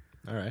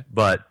 All right.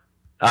 But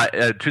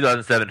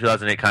 2007,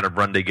 2008 kind of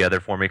run together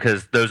for me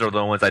because those are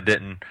the ones I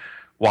didn't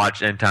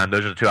watch in time.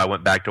 Those are the two I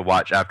went back to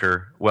watch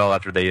after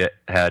they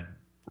had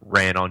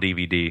ran on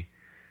DVD.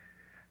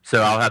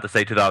 So I'll have to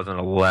say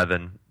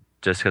 2011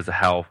 just because of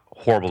how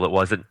horrible it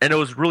was. And it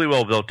was really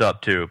well built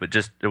up too, but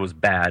it was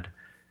bad.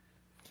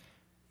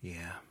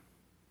 Yeah.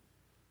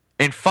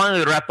 And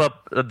finally, to wrap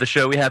up the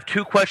show, we have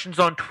two questions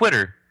on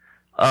Twitter.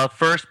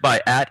 First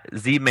by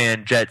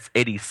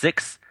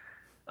 @ZmanJets86.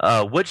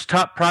 Which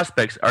top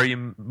prospects are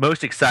you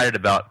most excited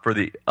about for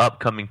the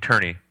upcoming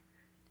tourney?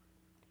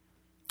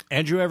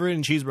 Andrew Everett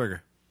and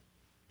Cheeseburger.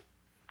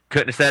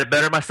 Couldn't have said it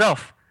better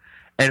myself.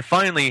 And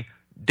finally,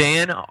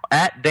 Dan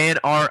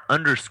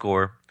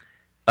 @DanR_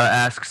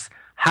 asks,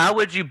 how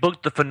would you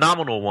book the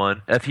Phenomenal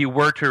One if he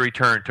were to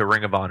return to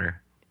Ring of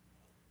Honor?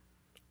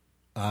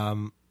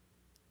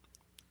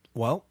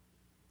 Well,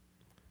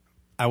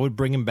 I would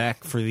bring him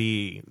back for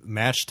the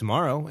match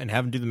tomorrow and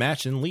have him do the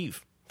match and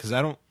leave. Because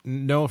I don't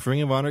know if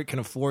Ring of Honor can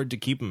afford to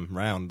keep him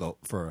around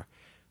for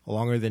a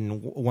longer than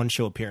one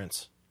show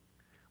appearance.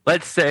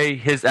 Let's say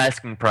his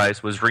asking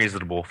price was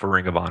reasonable for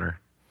Ring of Honor.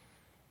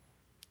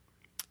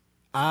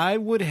 I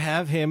would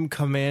have him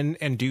come in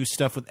and do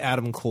stuff with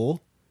Adam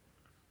Cole.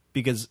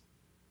 Because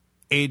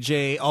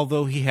AJ,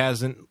 although he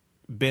hasn't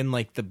been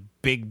the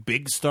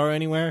big star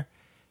anywhere,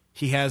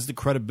 he has the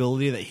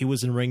credibility that he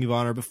was in Ring of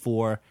Honor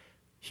before.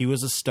 He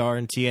was a star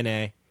in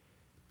TNA,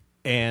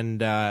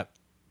 and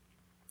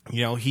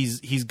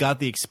he's got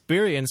the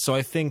experience. So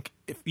I think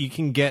if you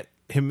can get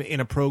him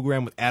in a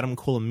program with Adam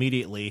Cole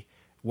immediately,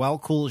 while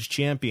Cole is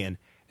champion,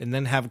 and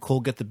then have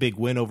Cole get the big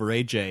win over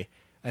AJ,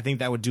 I think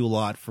that would do a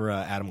lot for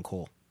Adam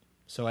Cole.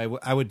 So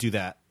I would do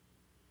that.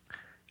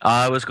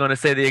 I was going to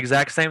say the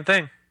exact same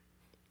thing.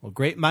 Well,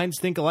 great minds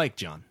think alike,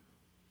 John.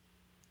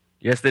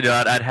 Yes, they do.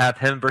 I'd have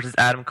him versus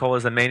Adam Cole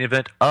as the main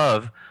event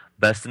of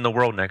Best in the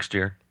World next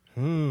year.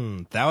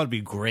 That would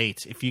be great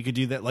if you could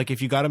do that. Like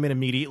if you got him in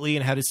immediately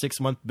and had a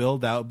 6-month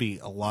build, that would be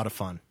a lot of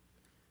fun.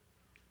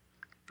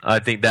 I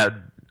think that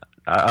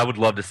I would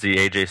love to see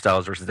AJ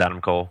Styles versus Adam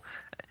Cole,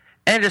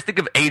 and just think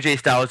of AJ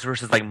Styles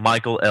versus like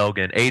Michael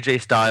Elgin.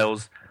 AJ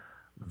Styles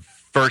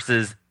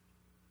versus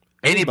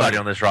anybody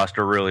on this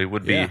roster really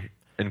would be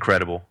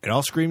incredible. It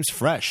all screams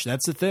fresh.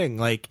 That's the thing.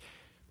 Like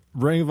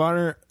Ring of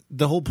Honor,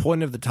 the whole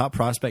point of the Top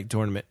Prospect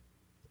tournament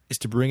is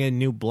to bring in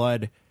new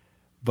blood.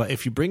 But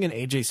if you bring in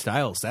AJ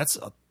Styles, that's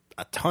a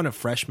ton of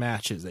fresh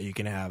matches that you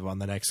can have on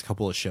the next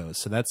couple of shows.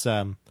 So that's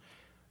and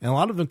a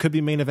lot of them could be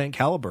main event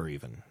caliber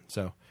even.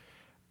 So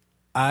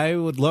I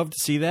would love to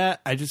see that.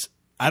 I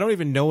don't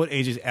even know what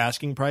AJ's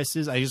asking price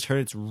is. I just heard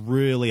it's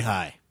really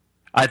high.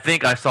 I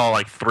think I saw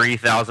like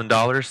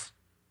 $3,000.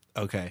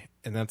 Okay,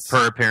 and that's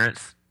per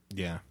appearance.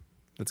 Yeah,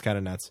 that's kind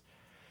of nuts.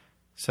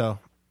 So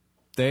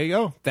there you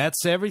go.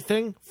 That's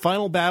everything.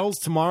 Final battles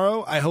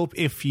tomorrow. I hope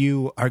if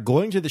you are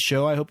going to the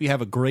show, I hope you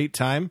have a great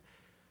time.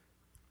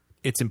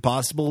 It's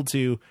impossible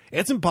to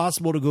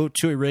go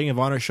to a Ring of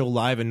Honor show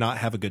live and not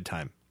have a good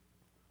time.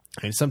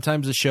 And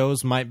sometimes the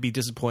shows might be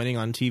disappointing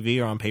on TV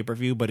or on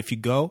pay-per-view, but if you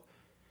go,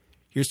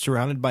 you're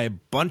surrounded by a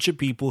bunch of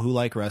people who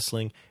like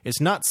wrestling.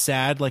 It's not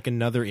sad like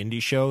another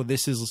indie show.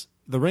 The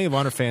Ring of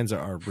Honor fans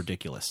are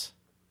ridiculous.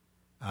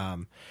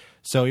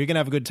 So you're going to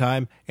have a good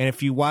time. And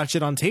if you watch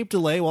it on tape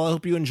delay, well, I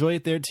hope you enjoy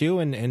it there too.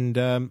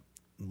 And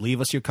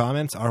leave us your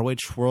comments.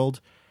 ROH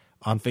World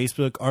on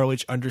Facebook,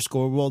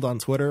 ROH_World on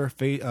Twitter,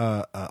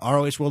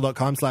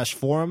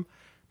 ROHworld.com/forum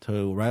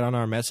to write on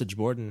our message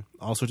board and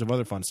all sorts of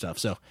other fun stuff.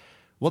 So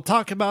we'll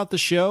talk about the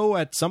show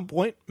at some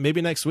point,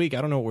 maybe next week.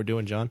 I don't know what we're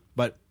doing, John,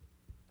 but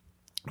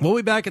we'll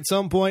be back at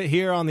some point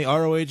here on the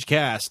ROH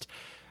Cast.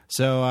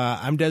 So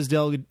I'm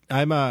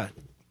the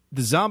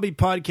zombie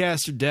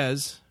podcaster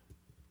Des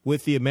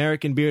with the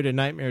American Bearded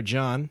Nightmare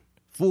John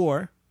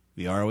for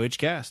the ROH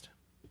Cast.